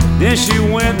rinse. Then she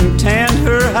went and tanned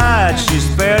her hide, she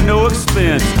spared no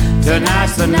expense.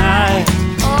 Tonight's the night,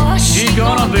 oh, she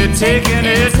gonna be taking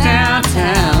it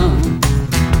downtown.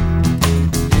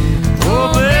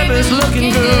 Oh, baby's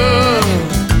looking good,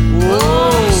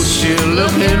 oh, she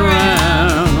looking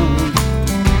round.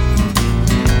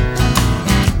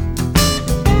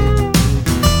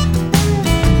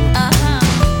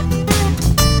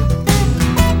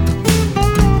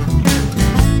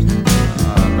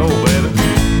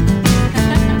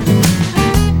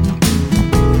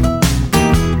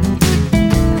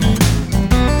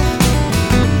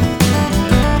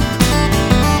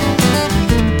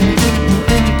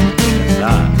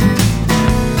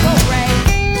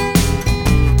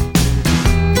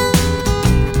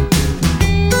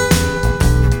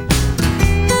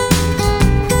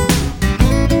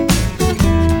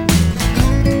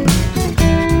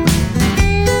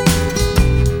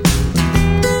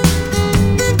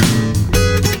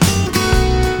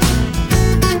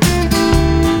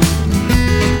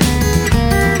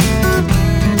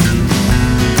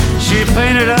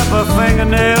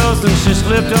 Fingernails and she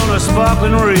slipped on her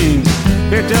sparkling rings.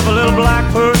 Picked up a little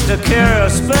black purse to carry her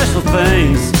special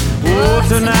things. Oh,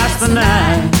 tonight's the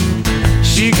night,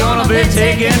 she gonna be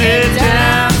taking it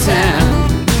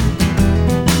downtown.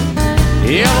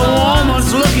 Yeah, the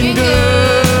woman's looking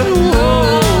good,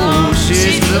 oh,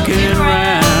 she's looking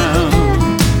round.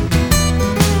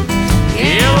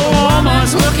 Yeah, the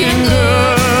woman's looking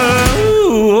good,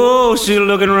 oh, she's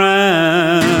looking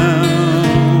round.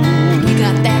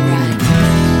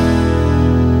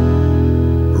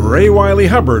 Ray Wylie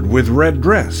Hubbard with Red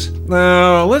Dress.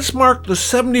 Now, let's mark the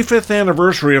 75th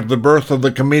anniversary of the birth of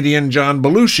the comedian John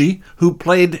Belushi, who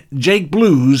played Jake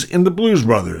Blues in the Blues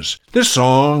Brothers. This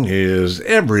song is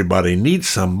Everybody Needs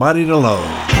Somebody to Love.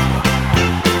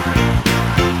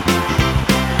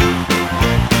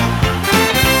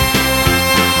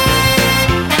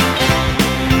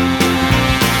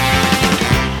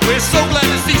 We're so glad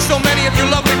to see so many of you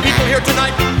lovely people here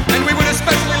tonight, and we would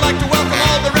especially like to welcome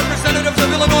all the representatives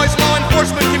of Illinois' law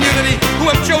enforcement community who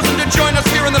have chosen to join us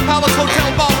here in the Palace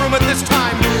Hotel ballroom at this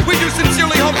time. We do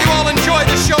sincerely hope you all enjoy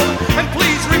the show, and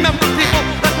please remember, people,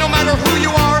 that no matter who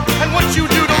you are and what you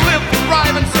do to live,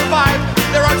 thrive, and survive,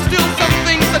 there are still some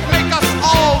things that make us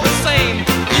all the same.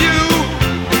 You,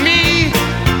 me,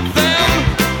 them,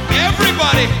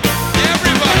 everybody.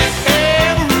 Everybody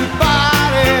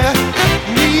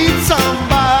needs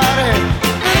somebody.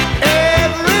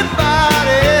 Everybody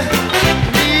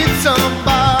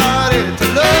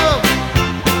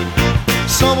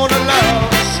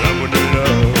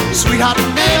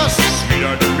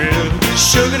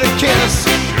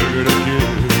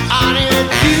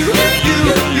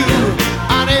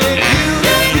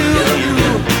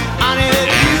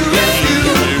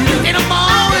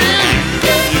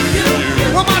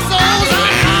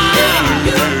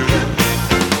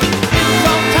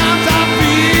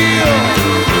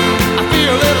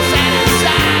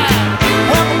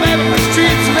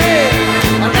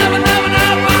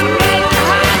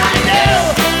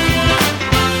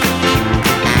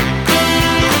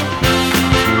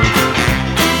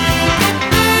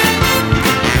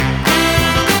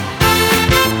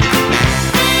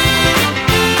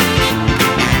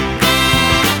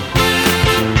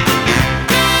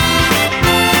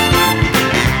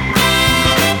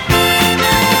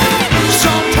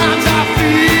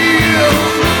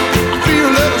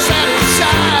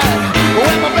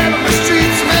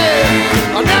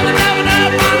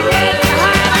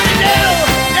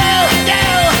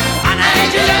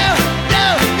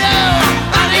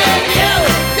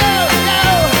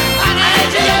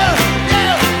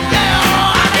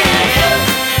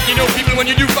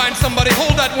find somebody.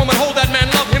 Hold that woman, hold that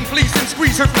man, love him, please him,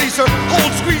 squeeze her, please her.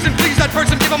 Hold, squeeze, and please that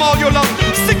person, give him all your love.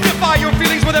 Signify your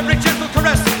feelings with every gentle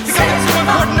caress, because it's so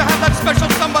important to have that special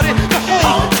somebody to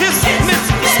hold, kiss, miss,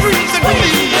 squeeze, and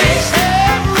please.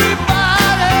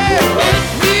 Everybody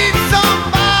needs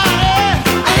somebody.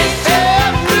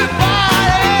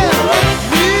 Everybody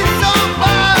needs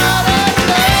somebody.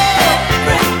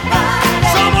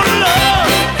 Someone to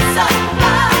love.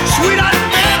 Sweetheart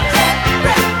and milk.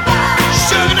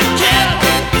 Sugar to kill.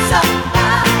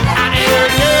 I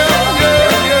need you, you,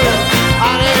 you.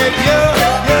 I need you,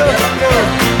 you, you.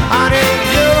 I need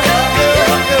you, you,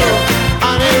 you.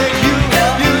 I need you, you,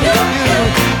 you.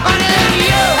 I need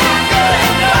you, you, you.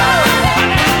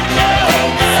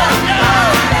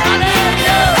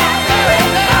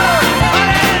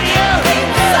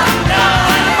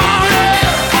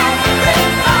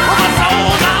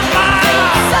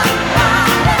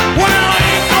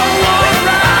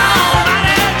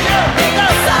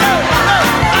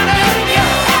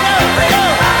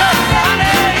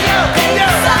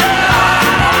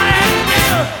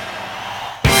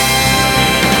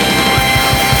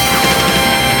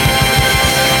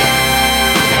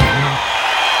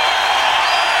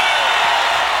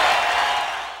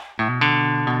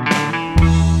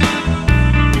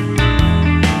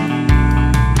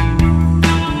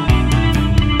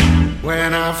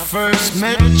 When I first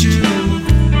met you,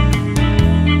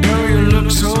 girl, you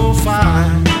look so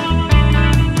fine.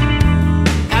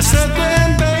 I said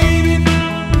then, baby,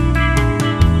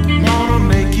 wanna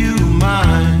make you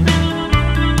mine.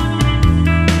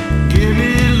 Give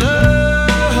me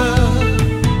love.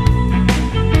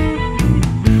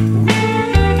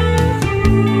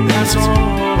 That's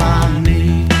all I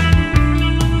need.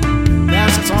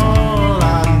 That's all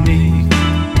I need.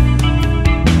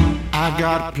 I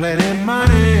got plenty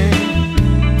money.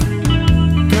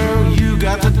 Girl, you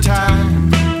got the time.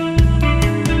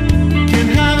 Can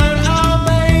have it all,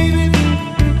 baby,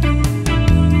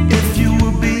 if you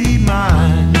will be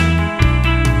mine.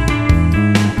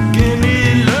 Give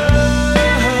me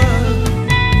love.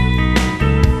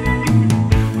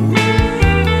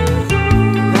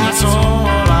 That's all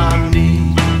I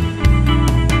need.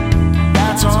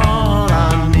 That's all I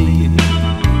need.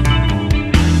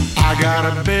 I got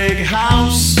a big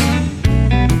house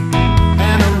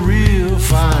and a real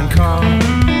fine car.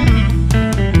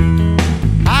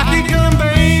 I can come,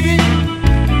 baby,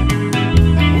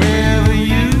 wherever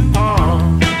you are.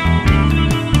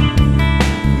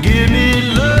 Give me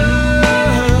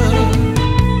love.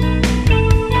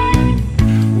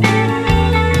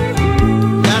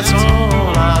 That's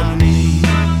all I need.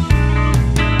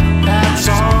 That's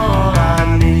all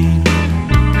I need.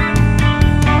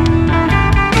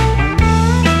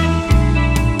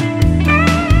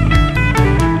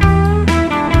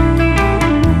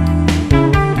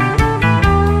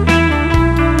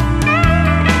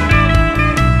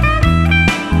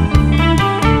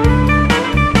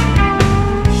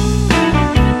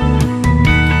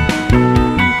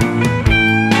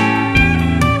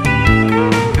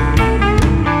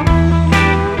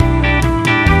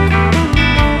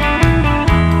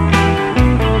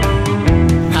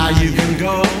 Now you can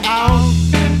go out,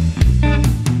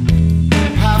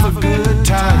 have a good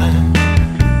time,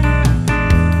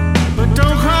 but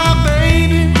don't cry,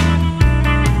 baby,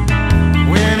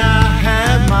 when I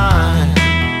have mine.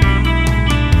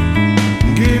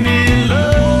 Give me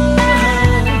love.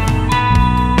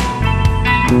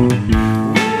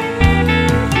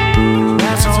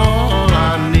 That's all I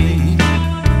need.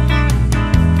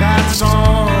 That's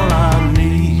all I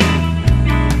need.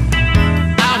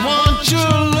 I want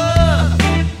your love.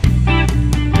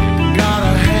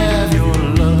 Gotta have your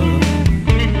love.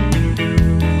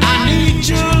 I need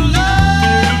your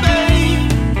love, babe.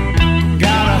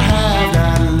 Gotta have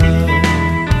that love.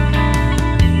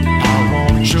 I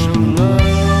want your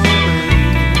love, babe.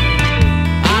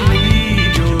 I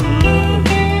need your love.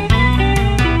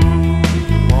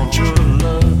 Want your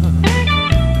love.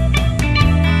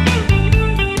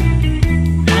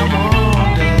 I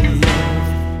want that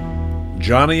love.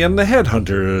 Johnny and the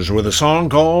Headhunters with a song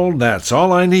called That's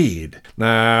All I Need.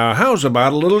 Now, how's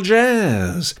about a little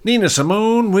jazz? Nina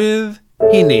Simone with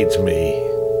He Needs Me.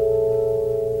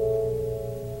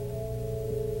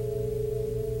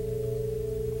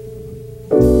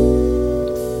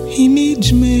 He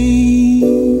needs me.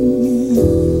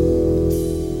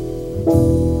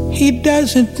 He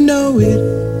doesn't know it,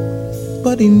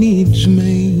 but he needs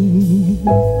me.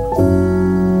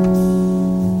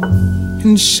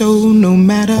 And so no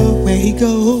matter where he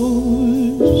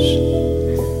goes,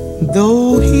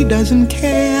 though he doesn't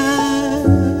care,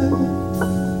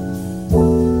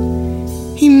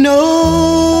 he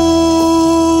knows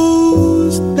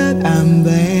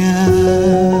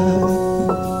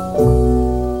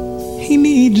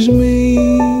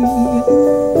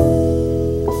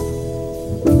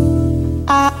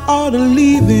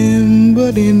time,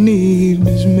 but he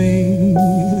needs me.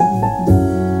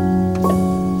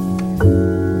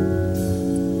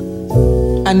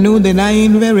 I know that I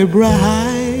ain't very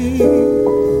bright,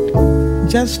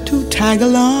 just to tag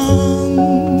along.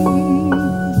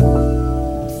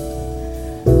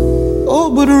 Oh,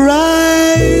 but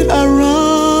right or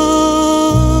wrong,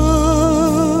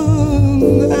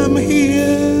 I'm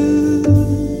his,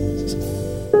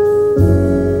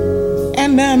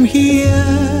 and I'm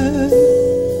here,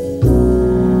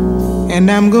 and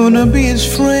I'm gonna be his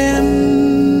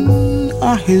friend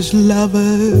or his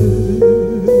lover.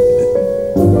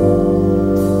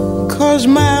 'Cause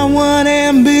my one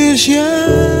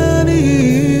ambition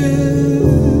is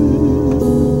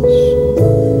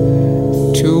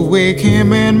to wake him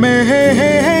and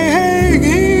make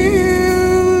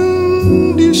him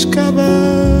discover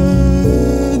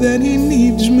that he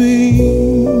needs me.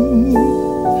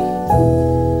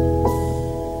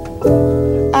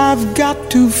 I've got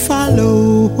to follow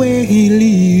where he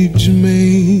leads me,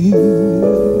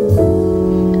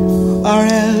 or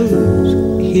else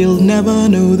he'll never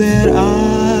know that I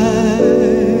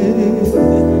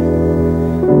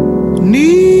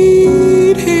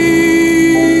need him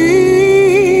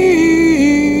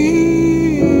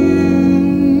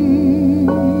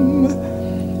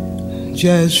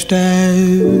just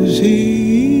as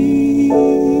he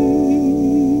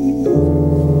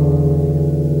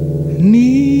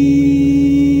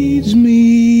needs me.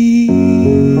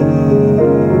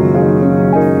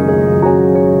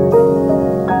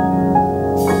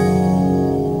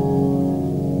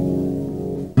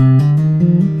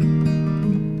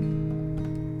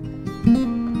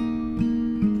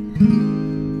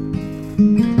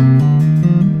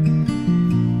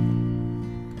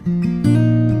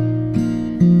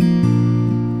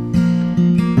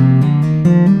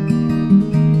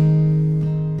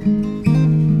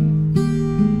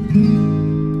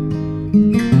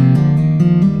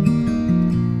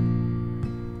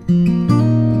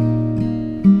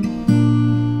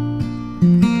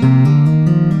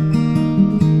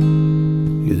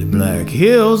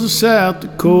 Hills of South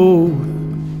Dakota,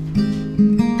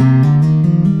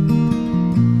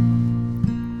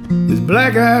 there's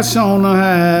black ice on the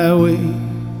highway,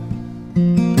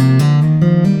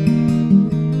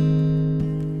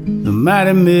 the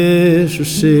mighty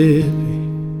Mississippi,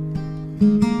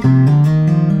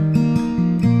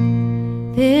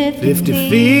 50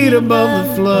 feet above the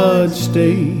flood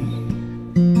state.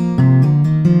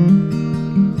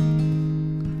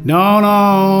 Dawn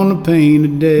on the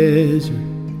painted desert,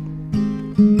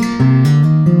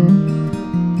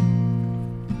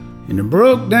 in a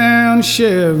broke down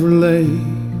Chevrolet,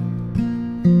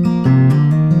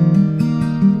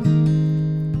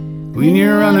 when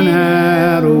you're running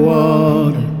out of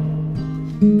water,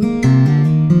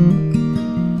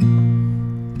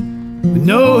 with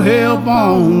no help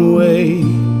on the way,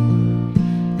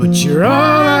 but you're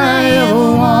all I ever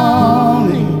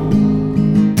wanted.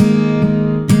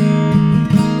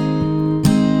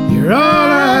 You're all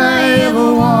I ever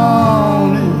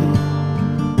wanted.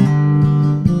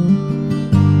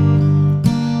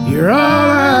 You're all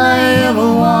I ever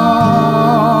wanted.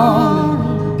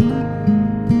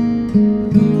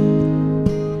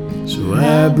 So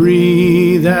I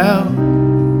breathe out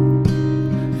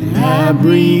and I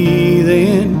breathe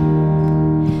in,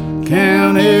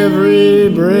 count every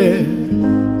breath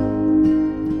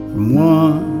from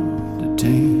 1 to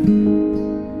 10.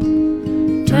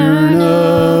 Turn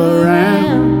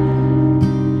around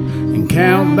and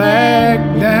count back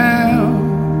down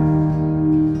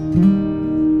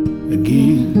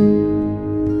again.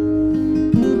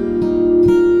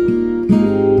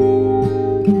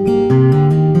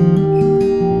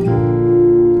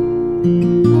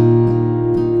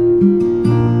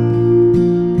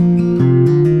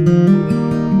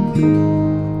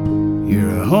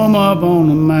 You're a home up on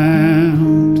the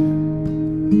mountain,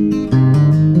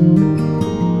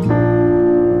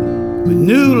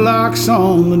 new locks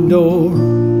on the door.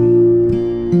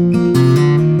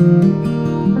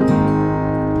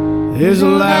 There's a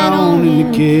light on in the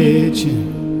kitchen,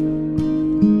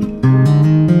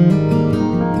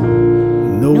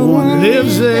 no one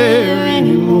lives there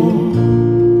anymore.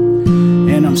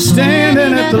 And I'm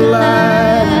standing at the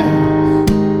light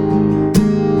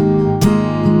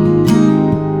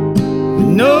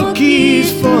with no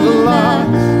keys for the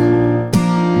locks.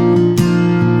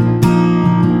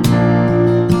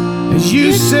 You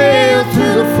sail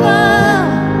through the fog,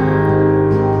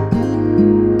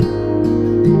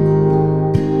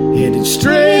 headed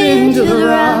straight into the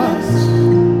rocks.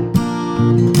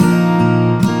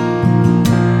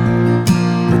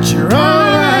 But you're all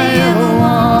I ever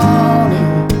wanted.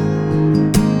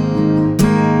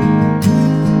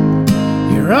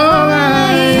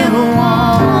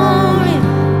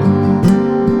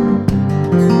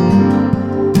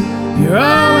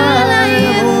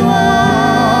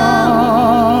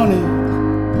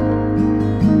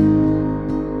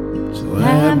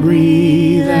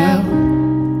 breathe out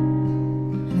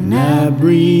and I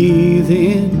breathe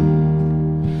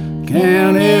in.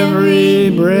 Count every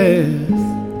breath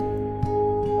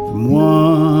from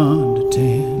 1 to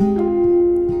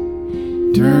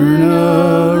 10. Turn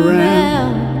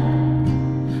around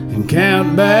and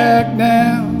count back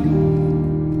down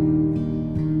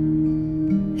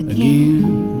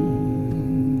again.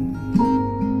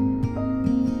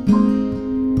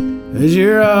 'Cause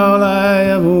you're all I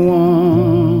ever want.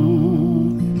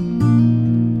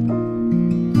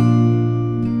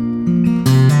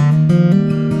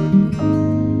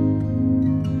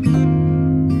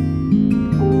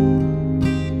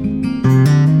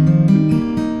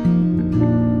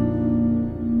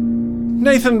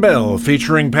 Nathan Bell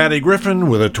featuring Patty Griffin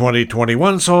with a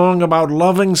 2021 song about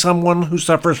loving someone who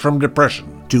suffers from depression.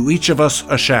 To each of us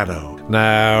a shadow.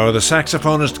 Now the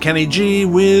saxophonist Kenny G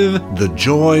with The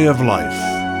Joy of Life.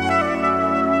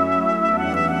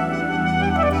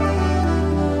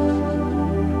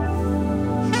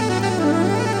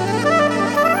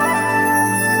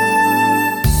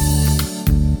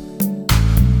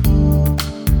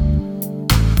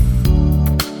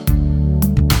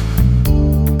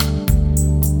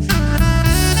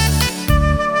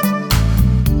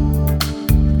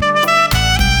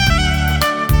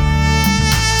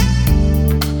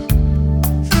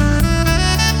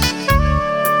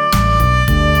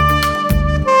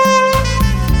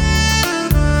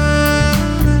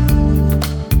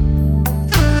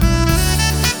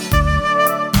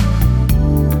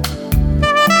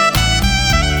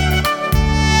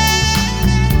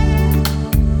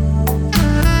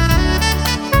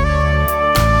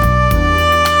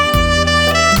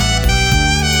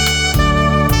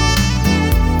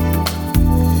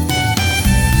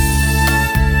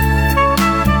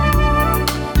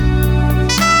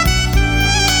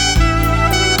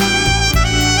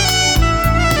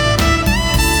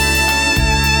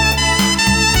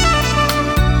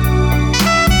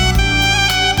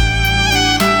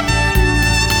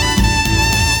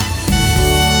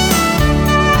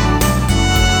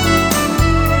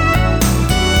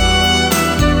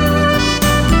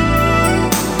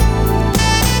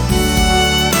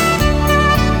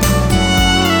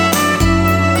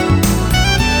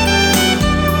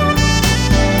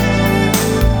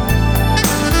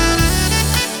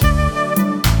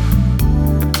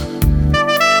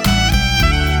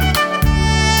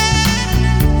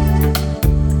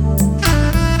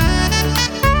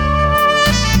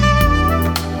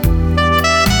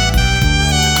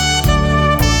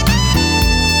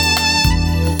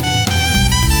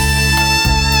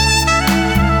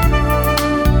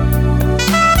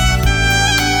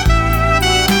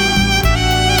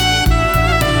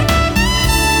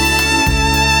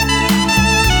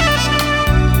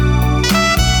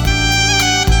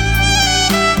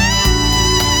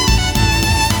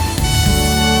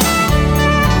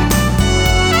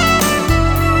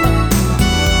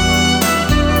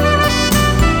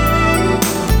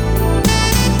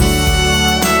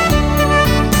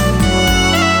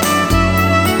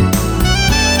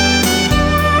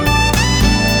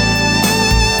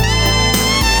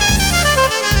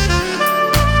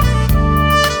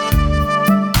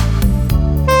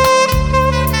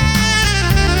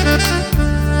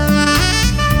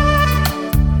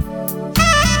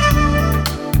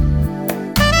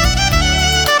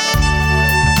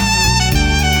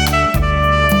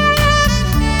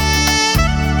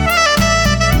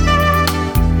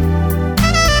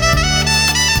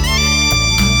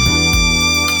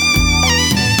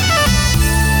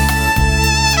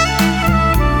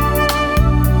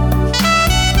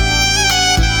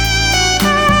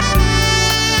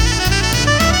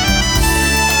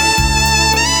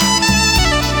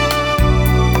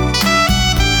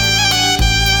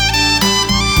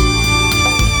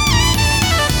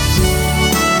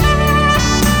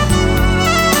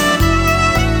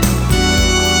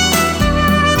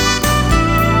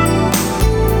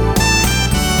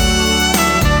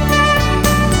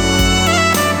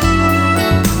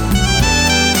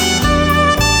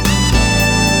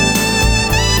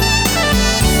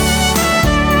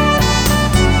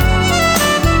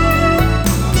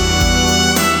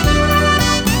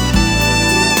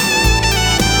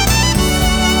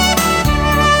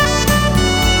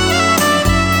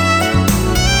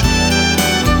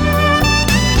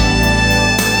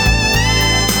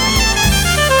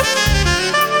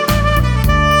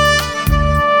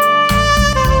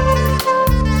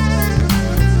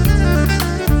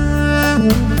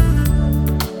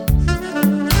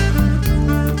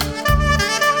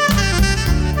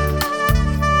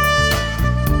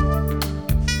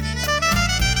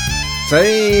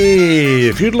 Say,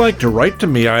 if you'd like to write to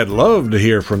me, I'd love to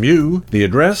hear from you. The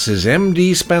address is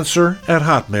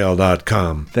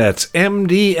mdspencer@hotmail.com. That's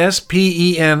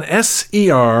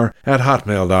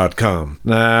mdspencer@hotmail.com.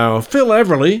 Now, Phil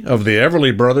Everly of the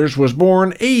Everly Brothers was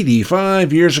born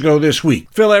 85 years ago this week.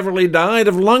 Phil Everly died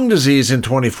of lung disease in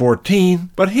 2014,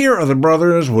 but here are the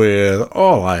brothers with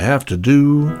All I Have to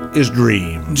Do Is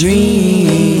Dream.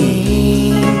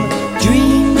 Dream,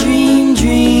 dream, dream,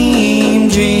 dream,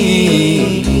 dream.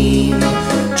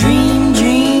 Dream,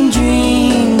 dream,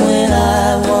 dream when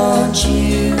I want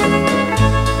you.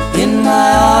 In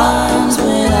my arms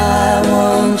when I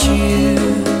want you.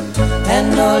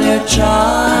 And all your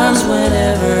charms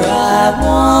whenever I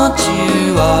want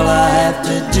you. All I have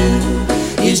to do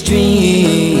is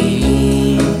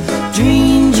dream.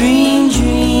 Dream, dream,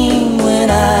 dream when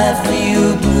I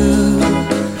feel blue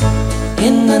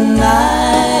in the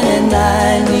night and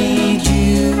I need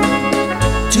you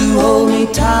to hold me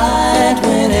tight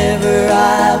whenever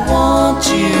I want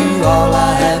you. All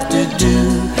I have to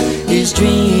do is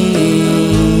dream.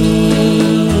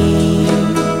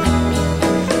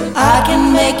 I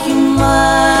can make you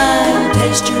mine,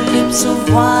 taste your lips of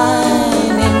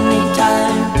wine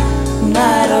anytime,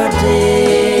 night or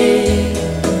day.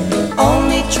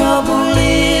 Only trouble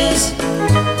is,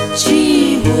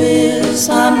 gee whiz,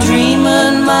 I'm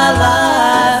dreaming my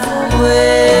life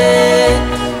away.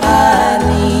 I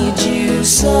need you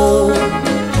so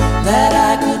that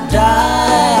I could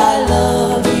die. I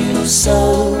love you so,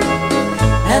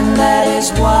 and that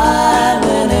is why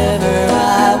whenever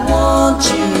I want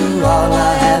you, all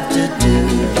I have to do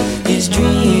is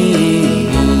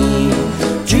dream.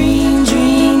 Dream,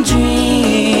 dream,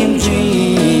 dream,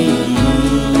 dream.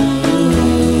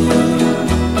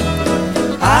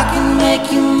 I can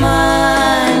make you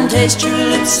mine, taste your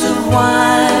lips of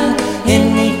wine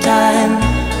anytime,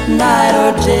 night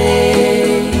or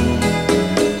day.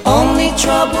 Only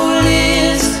trouble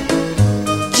is,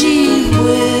 gee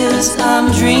whiz,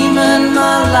 I'm dreaming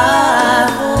my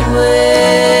life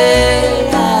away.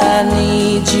 I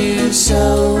need you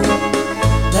so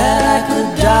that I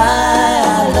could die.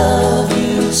 I love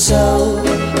you so,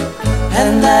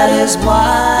 and that is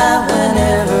why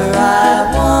whenever I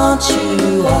want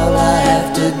you, all I have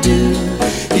to do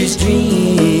is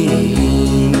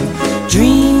dream.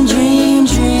 Dream, dream,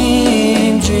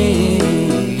 dream,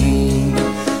 dream.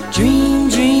 Dream,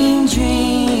 dream,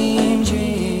 dream, dream.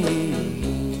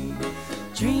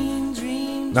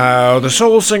 Now, the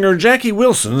soul singer Jackie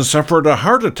Wilson suffered a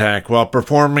heart attack while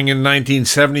performing in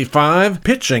 1975,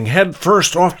 pitching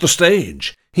headfirst off the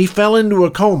stage. He fell into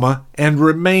a coma and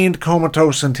remained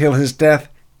comatose until his death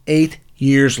 8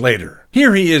 years later.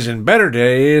 Here he is in better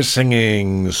days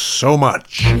singing So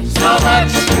Much. So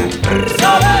much,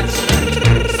 so much,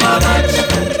 so much, so much,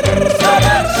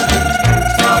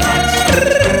 so much,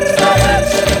 so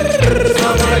much, so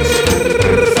much,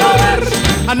 so much.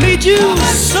 I need you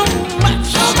so much.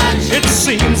 It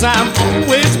seems I'm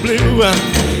always blue, and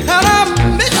I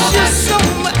miss you so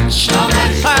much.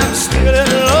 I'm still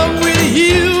in love with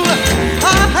you.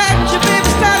 I had you, baby,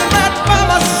 standing right by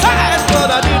my side, but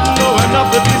I didn't know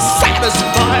enough to be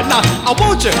satisfied. Now I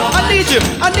want you, I need you,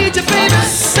 baby,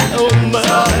 so much.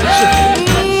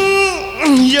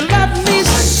 You love me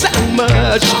so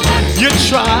much. You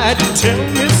tried to tell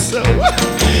me so,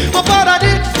 but I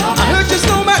did. I hurt you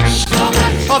so much.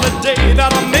 On the day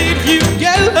that I made you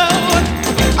yellow,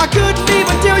 I couldn't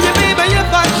even tell you, baby,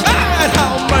 if I tried,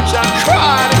 how much I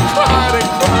cried and cried and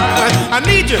cried. I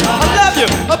need you, I love you,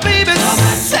 baby,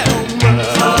 so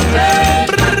much.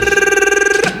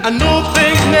 I know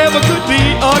things never could be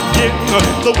again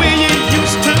the way it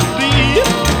used to be,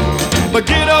 but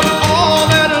get up all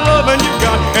that loving you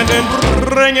got and then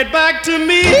bring it back to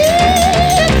me.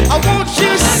 I want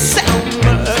you so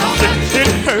much, it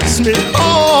hurts me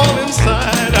all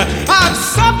inside. I've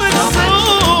suffered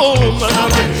so much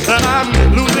that I'm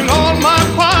losing all my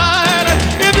pride.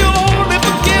 If you only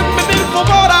forgive me for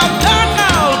what I've done,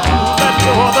 I'll do that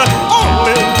for the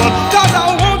only one. 'Cause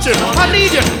I want you, I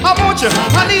need you, I want you,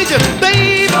 I need you,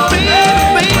 baby,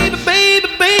 baby, baby, baby,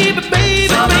 baby, baby,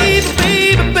 baby,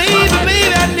 baby,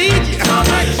 baby, I need you,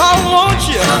 I want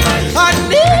you, I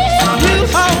need you,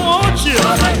 I want you,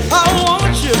 I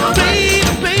want you, baby,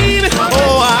 baby,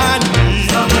 oh I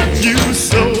need you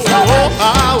so, oh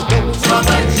I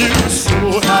want you so.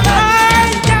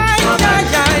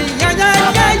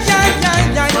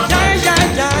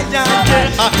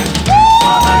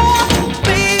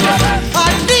 Baby,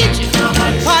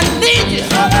 I need you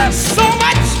so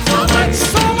much.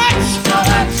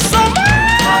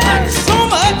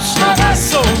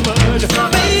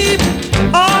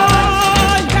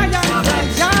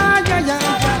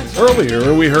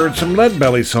 Earlier, we heard some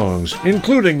Leadbelly songs,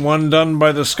 including one done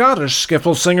by the Scottish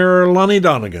skiffle singer Lonnie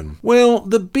Donegan. Well,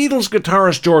 the Beatles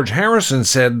guitarist George Harrison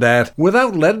said that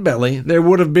without Leadbelly, there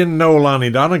would have been no Lonnie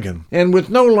Donegan. And with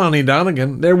no Lonnie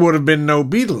Donegan, there would have been no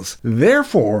Beatles.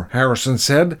 Therefore, Harrison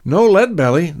said, no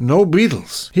Leadbelly, no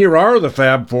Beatles. Here are the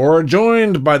Fab Four,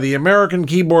 joined by the American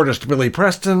keyboardist Billy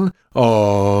Preston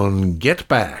on Get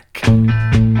Back.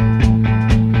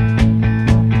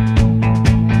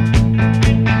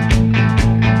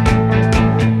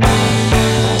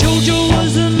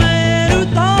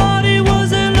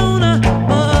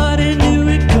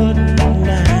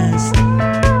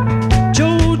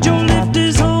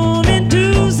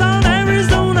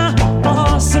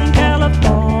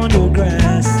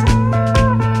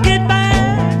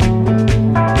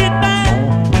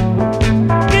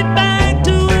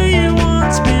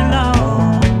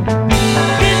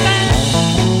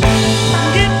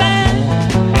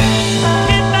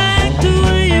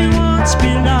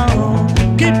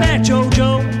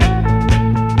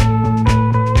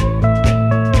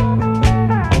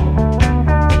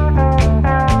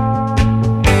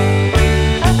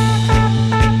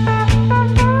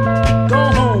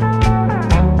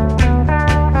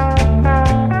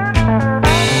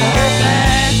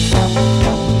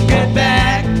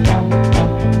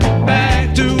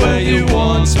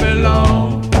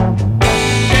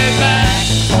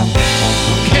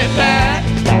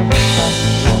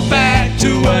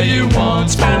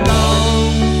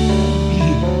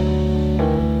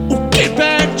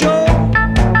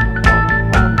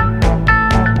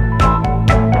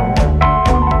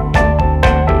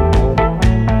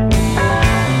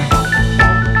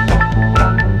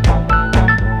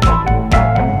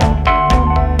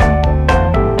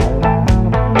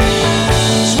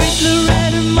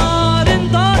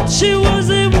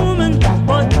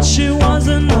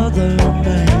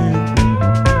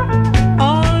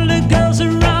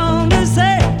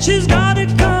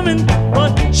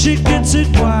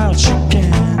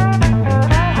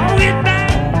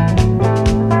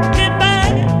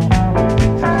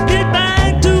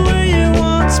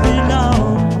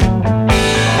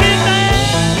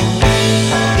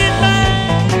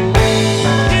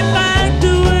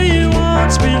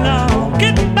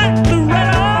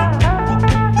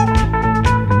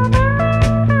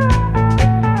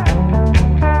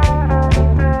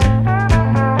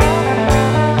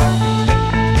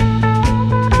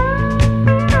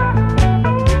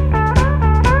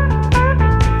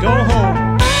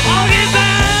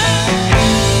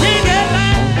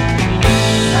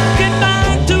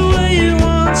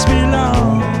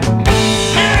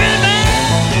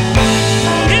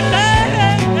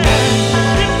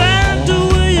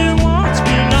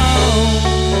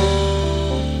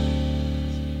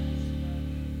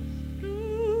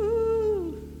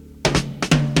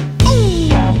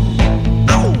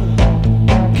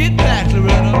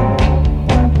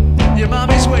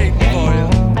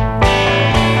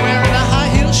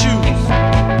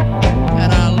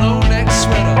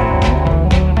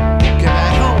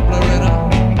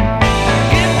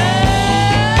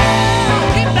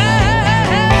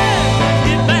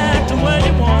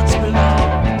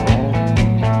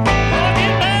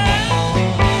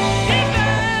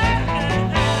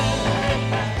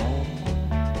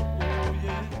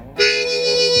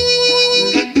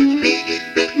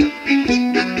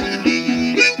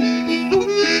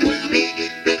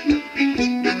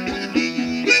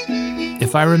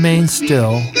 If I remain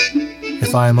still,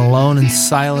 if I am alone and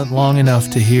silent long enough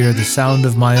to hear the sound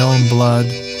of my own blood,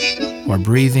 or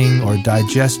breathing, or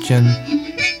digestion,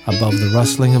 above the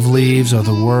rustling of leaves or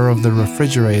the whir of the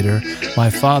refrigerator, my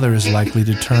father is likely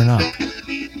to turn up.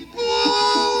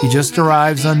 He just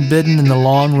arrives unbidden in the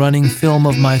long-running film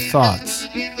of my thoughts,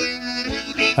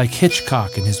 like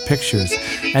Hitchcock in his pictures,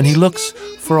 and he looks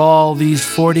for all these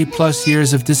 40-plus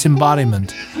years of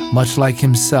disembodiment, much like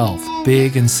himself,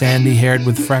 big and sandy-haired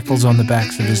with freckles on the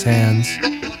backs of his hands.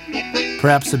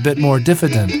 Perhaps a bit more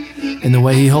diffident in the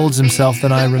way he holds himself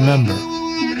than I remember.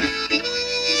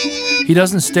 He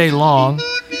doesn't stay long,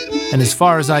 and as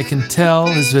far as I can tell,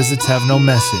 his visits have no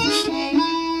message.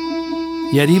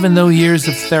 Yet even though years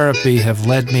of therapy have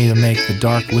led me to make the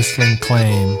dark whistling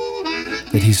claim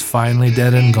that he's finally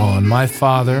dead and gone, my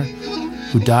father,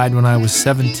 who died when I was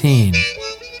 17,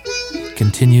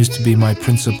 continues to be my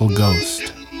principal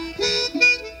ghost.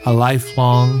 A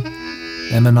lifelong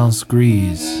eminence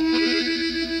grise,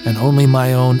 and only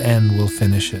my own end will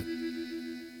finish it.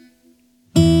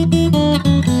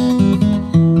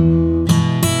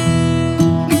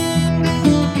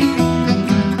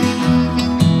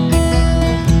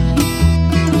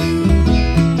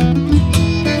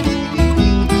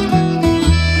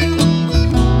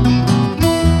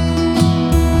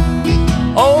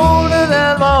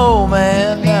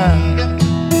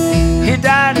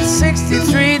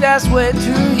 just way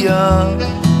too young.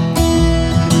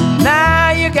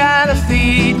 Now you gotta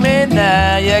feed me,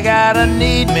 now you gotta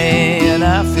need me, and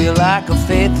I feel like a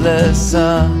faithless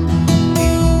son.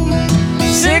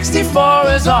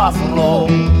 64 is awful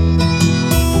old.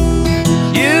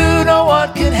 You know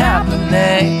what could happen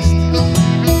next.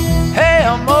 Hey,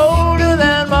 I'm older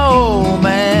than my old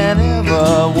man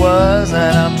ever was,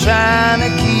 and I'm trying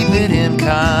to keep it in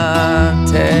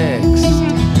context.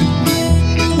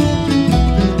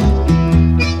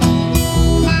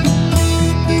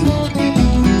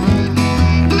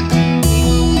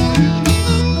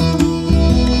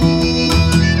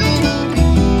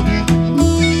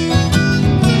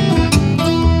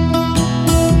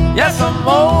 Yes, I'm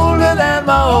older than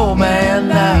my old man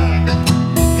now.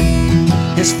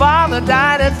 His father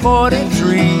died at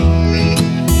 43.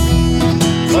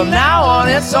 From now on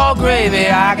it's all gravy.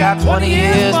 I got 20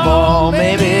 years more,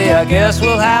 maybe. I guess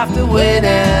we'll have to wait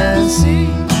and see.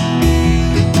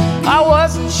 I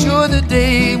wasn't sure the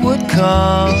day would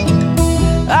come.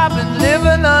 I've been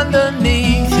living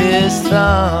underneath his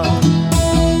thumb.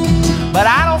 But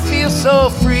I don't feel so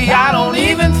free, I don't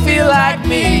even feel like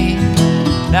me,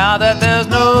 now that there's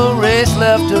no race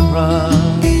left to run.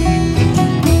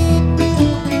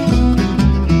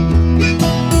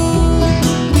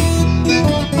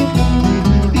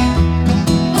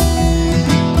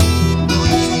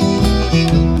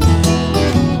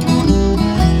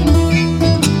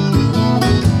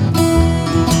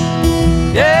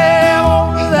 Yeah, I'm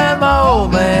older than my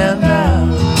old man now.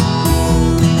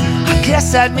 I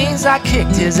guess that means I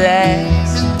kicked his ass.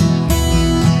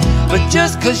 But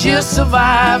just 'cause you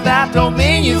survived, that don't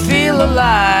mean you feel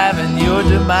alive, and your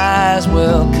demise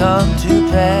will come to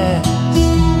pass.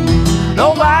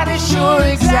 Nobody's sure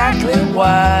exactly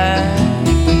why.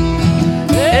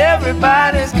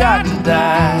 Everybody's got to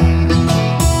die.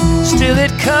 Still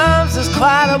it comes as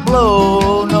quite a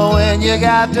blow, knowing you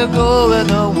got to go and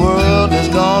the world is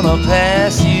gonna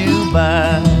pass you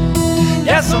by.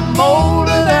 Yes, I'm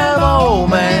older than my old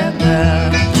man now.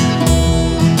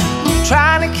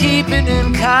 Trying to keep it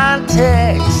in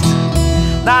context.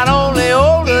 Not only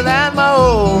older than my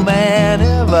old man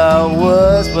ever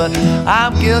was, but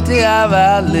I'm guilty I've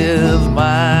outlived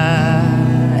my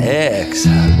ex.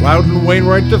 Loudon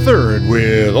Wainwright III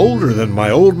with Older Than My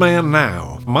Old Man Now.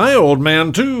 My old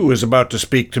man, too, is about to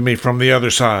speak to me from the other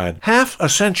side. Half a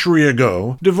century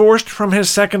ago, divorced from his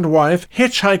second wife,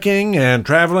 hitchhiking and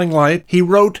traveling light, he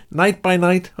wrote, Night by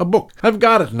Night, a book. I've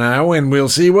got it now, and we'll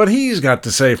see what he's got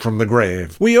to say from the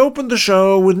grave. We opened the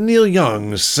show with Neil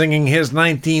Young singing his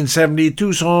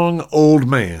 1972 song, Old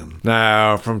Man.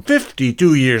 Now, from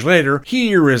 52 years later,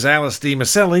 here is Alice D.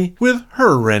 Maselli with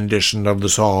her rendition of the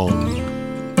song.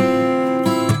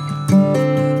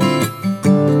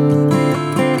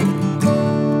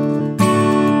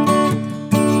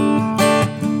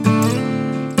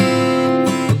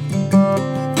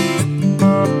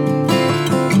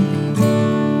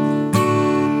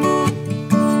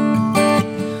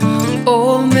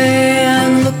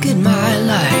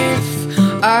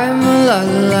 I'm a lot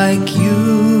like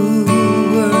you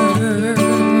were.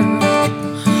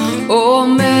 Oh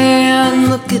man,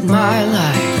 look at my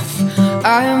life.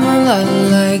 I'm a lot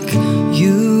like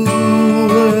you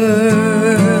were.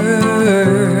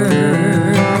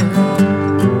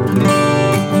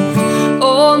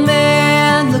 Oh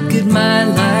man, look at my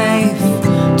life.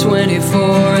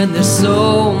 24 and there's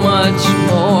so much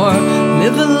more.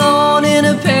 Live alone in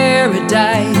a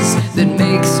paradise that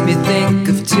makes me think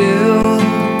of two.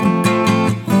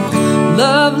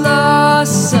 Love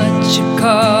lost such a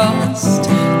cost.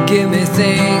 Give me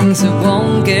things that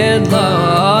won't get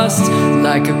lost,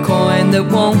 like a coin that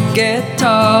won't get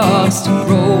tossed,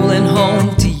 rolling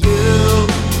home to you.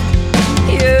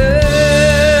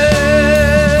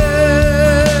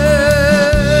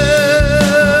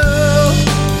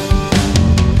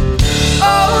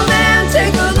 Oh man,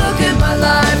 take a look at my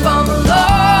life. I'm a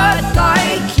lot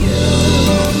like you.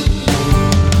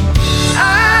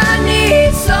 I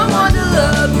need someone to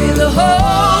love me the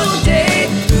whole day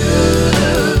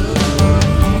through.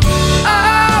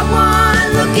 I want to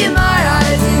look in my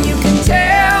eyes and you can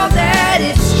tell that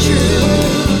it's true.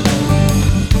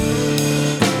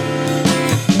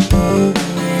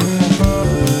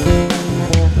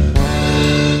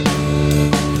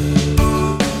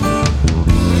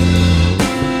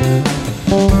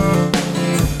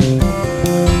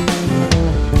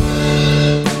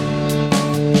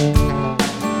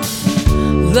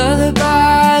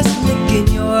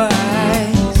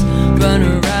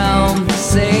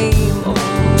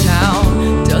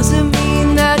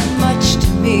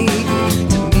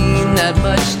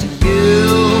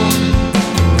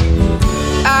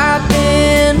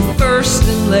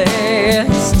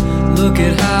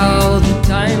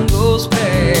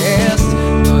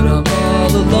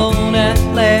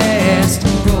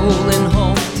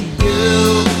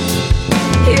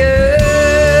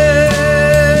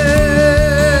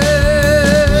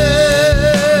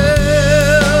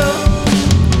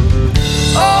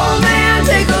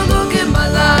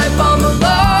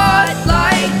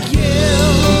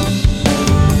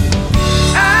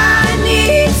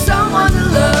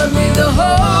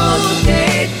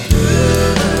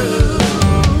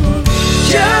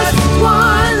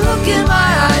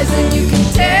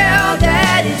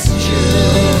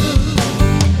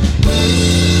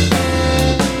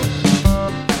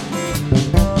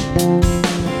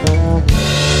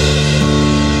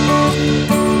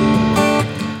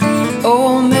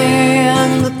 Oh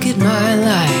man, look at my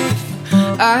life.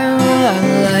 I'm a lot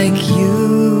like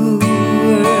you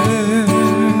were.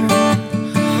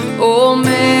 Oh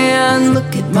man,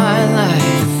 look at my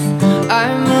life.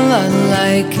 I'm a lot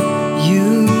like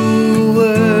you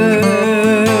were.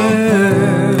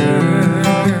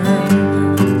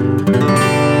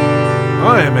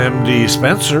 I'm MD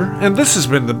Spencer, and this has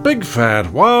been the Big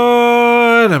Fat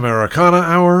Wide Americana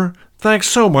Hour. Thanks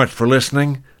so much for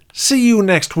listening. See you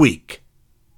next week.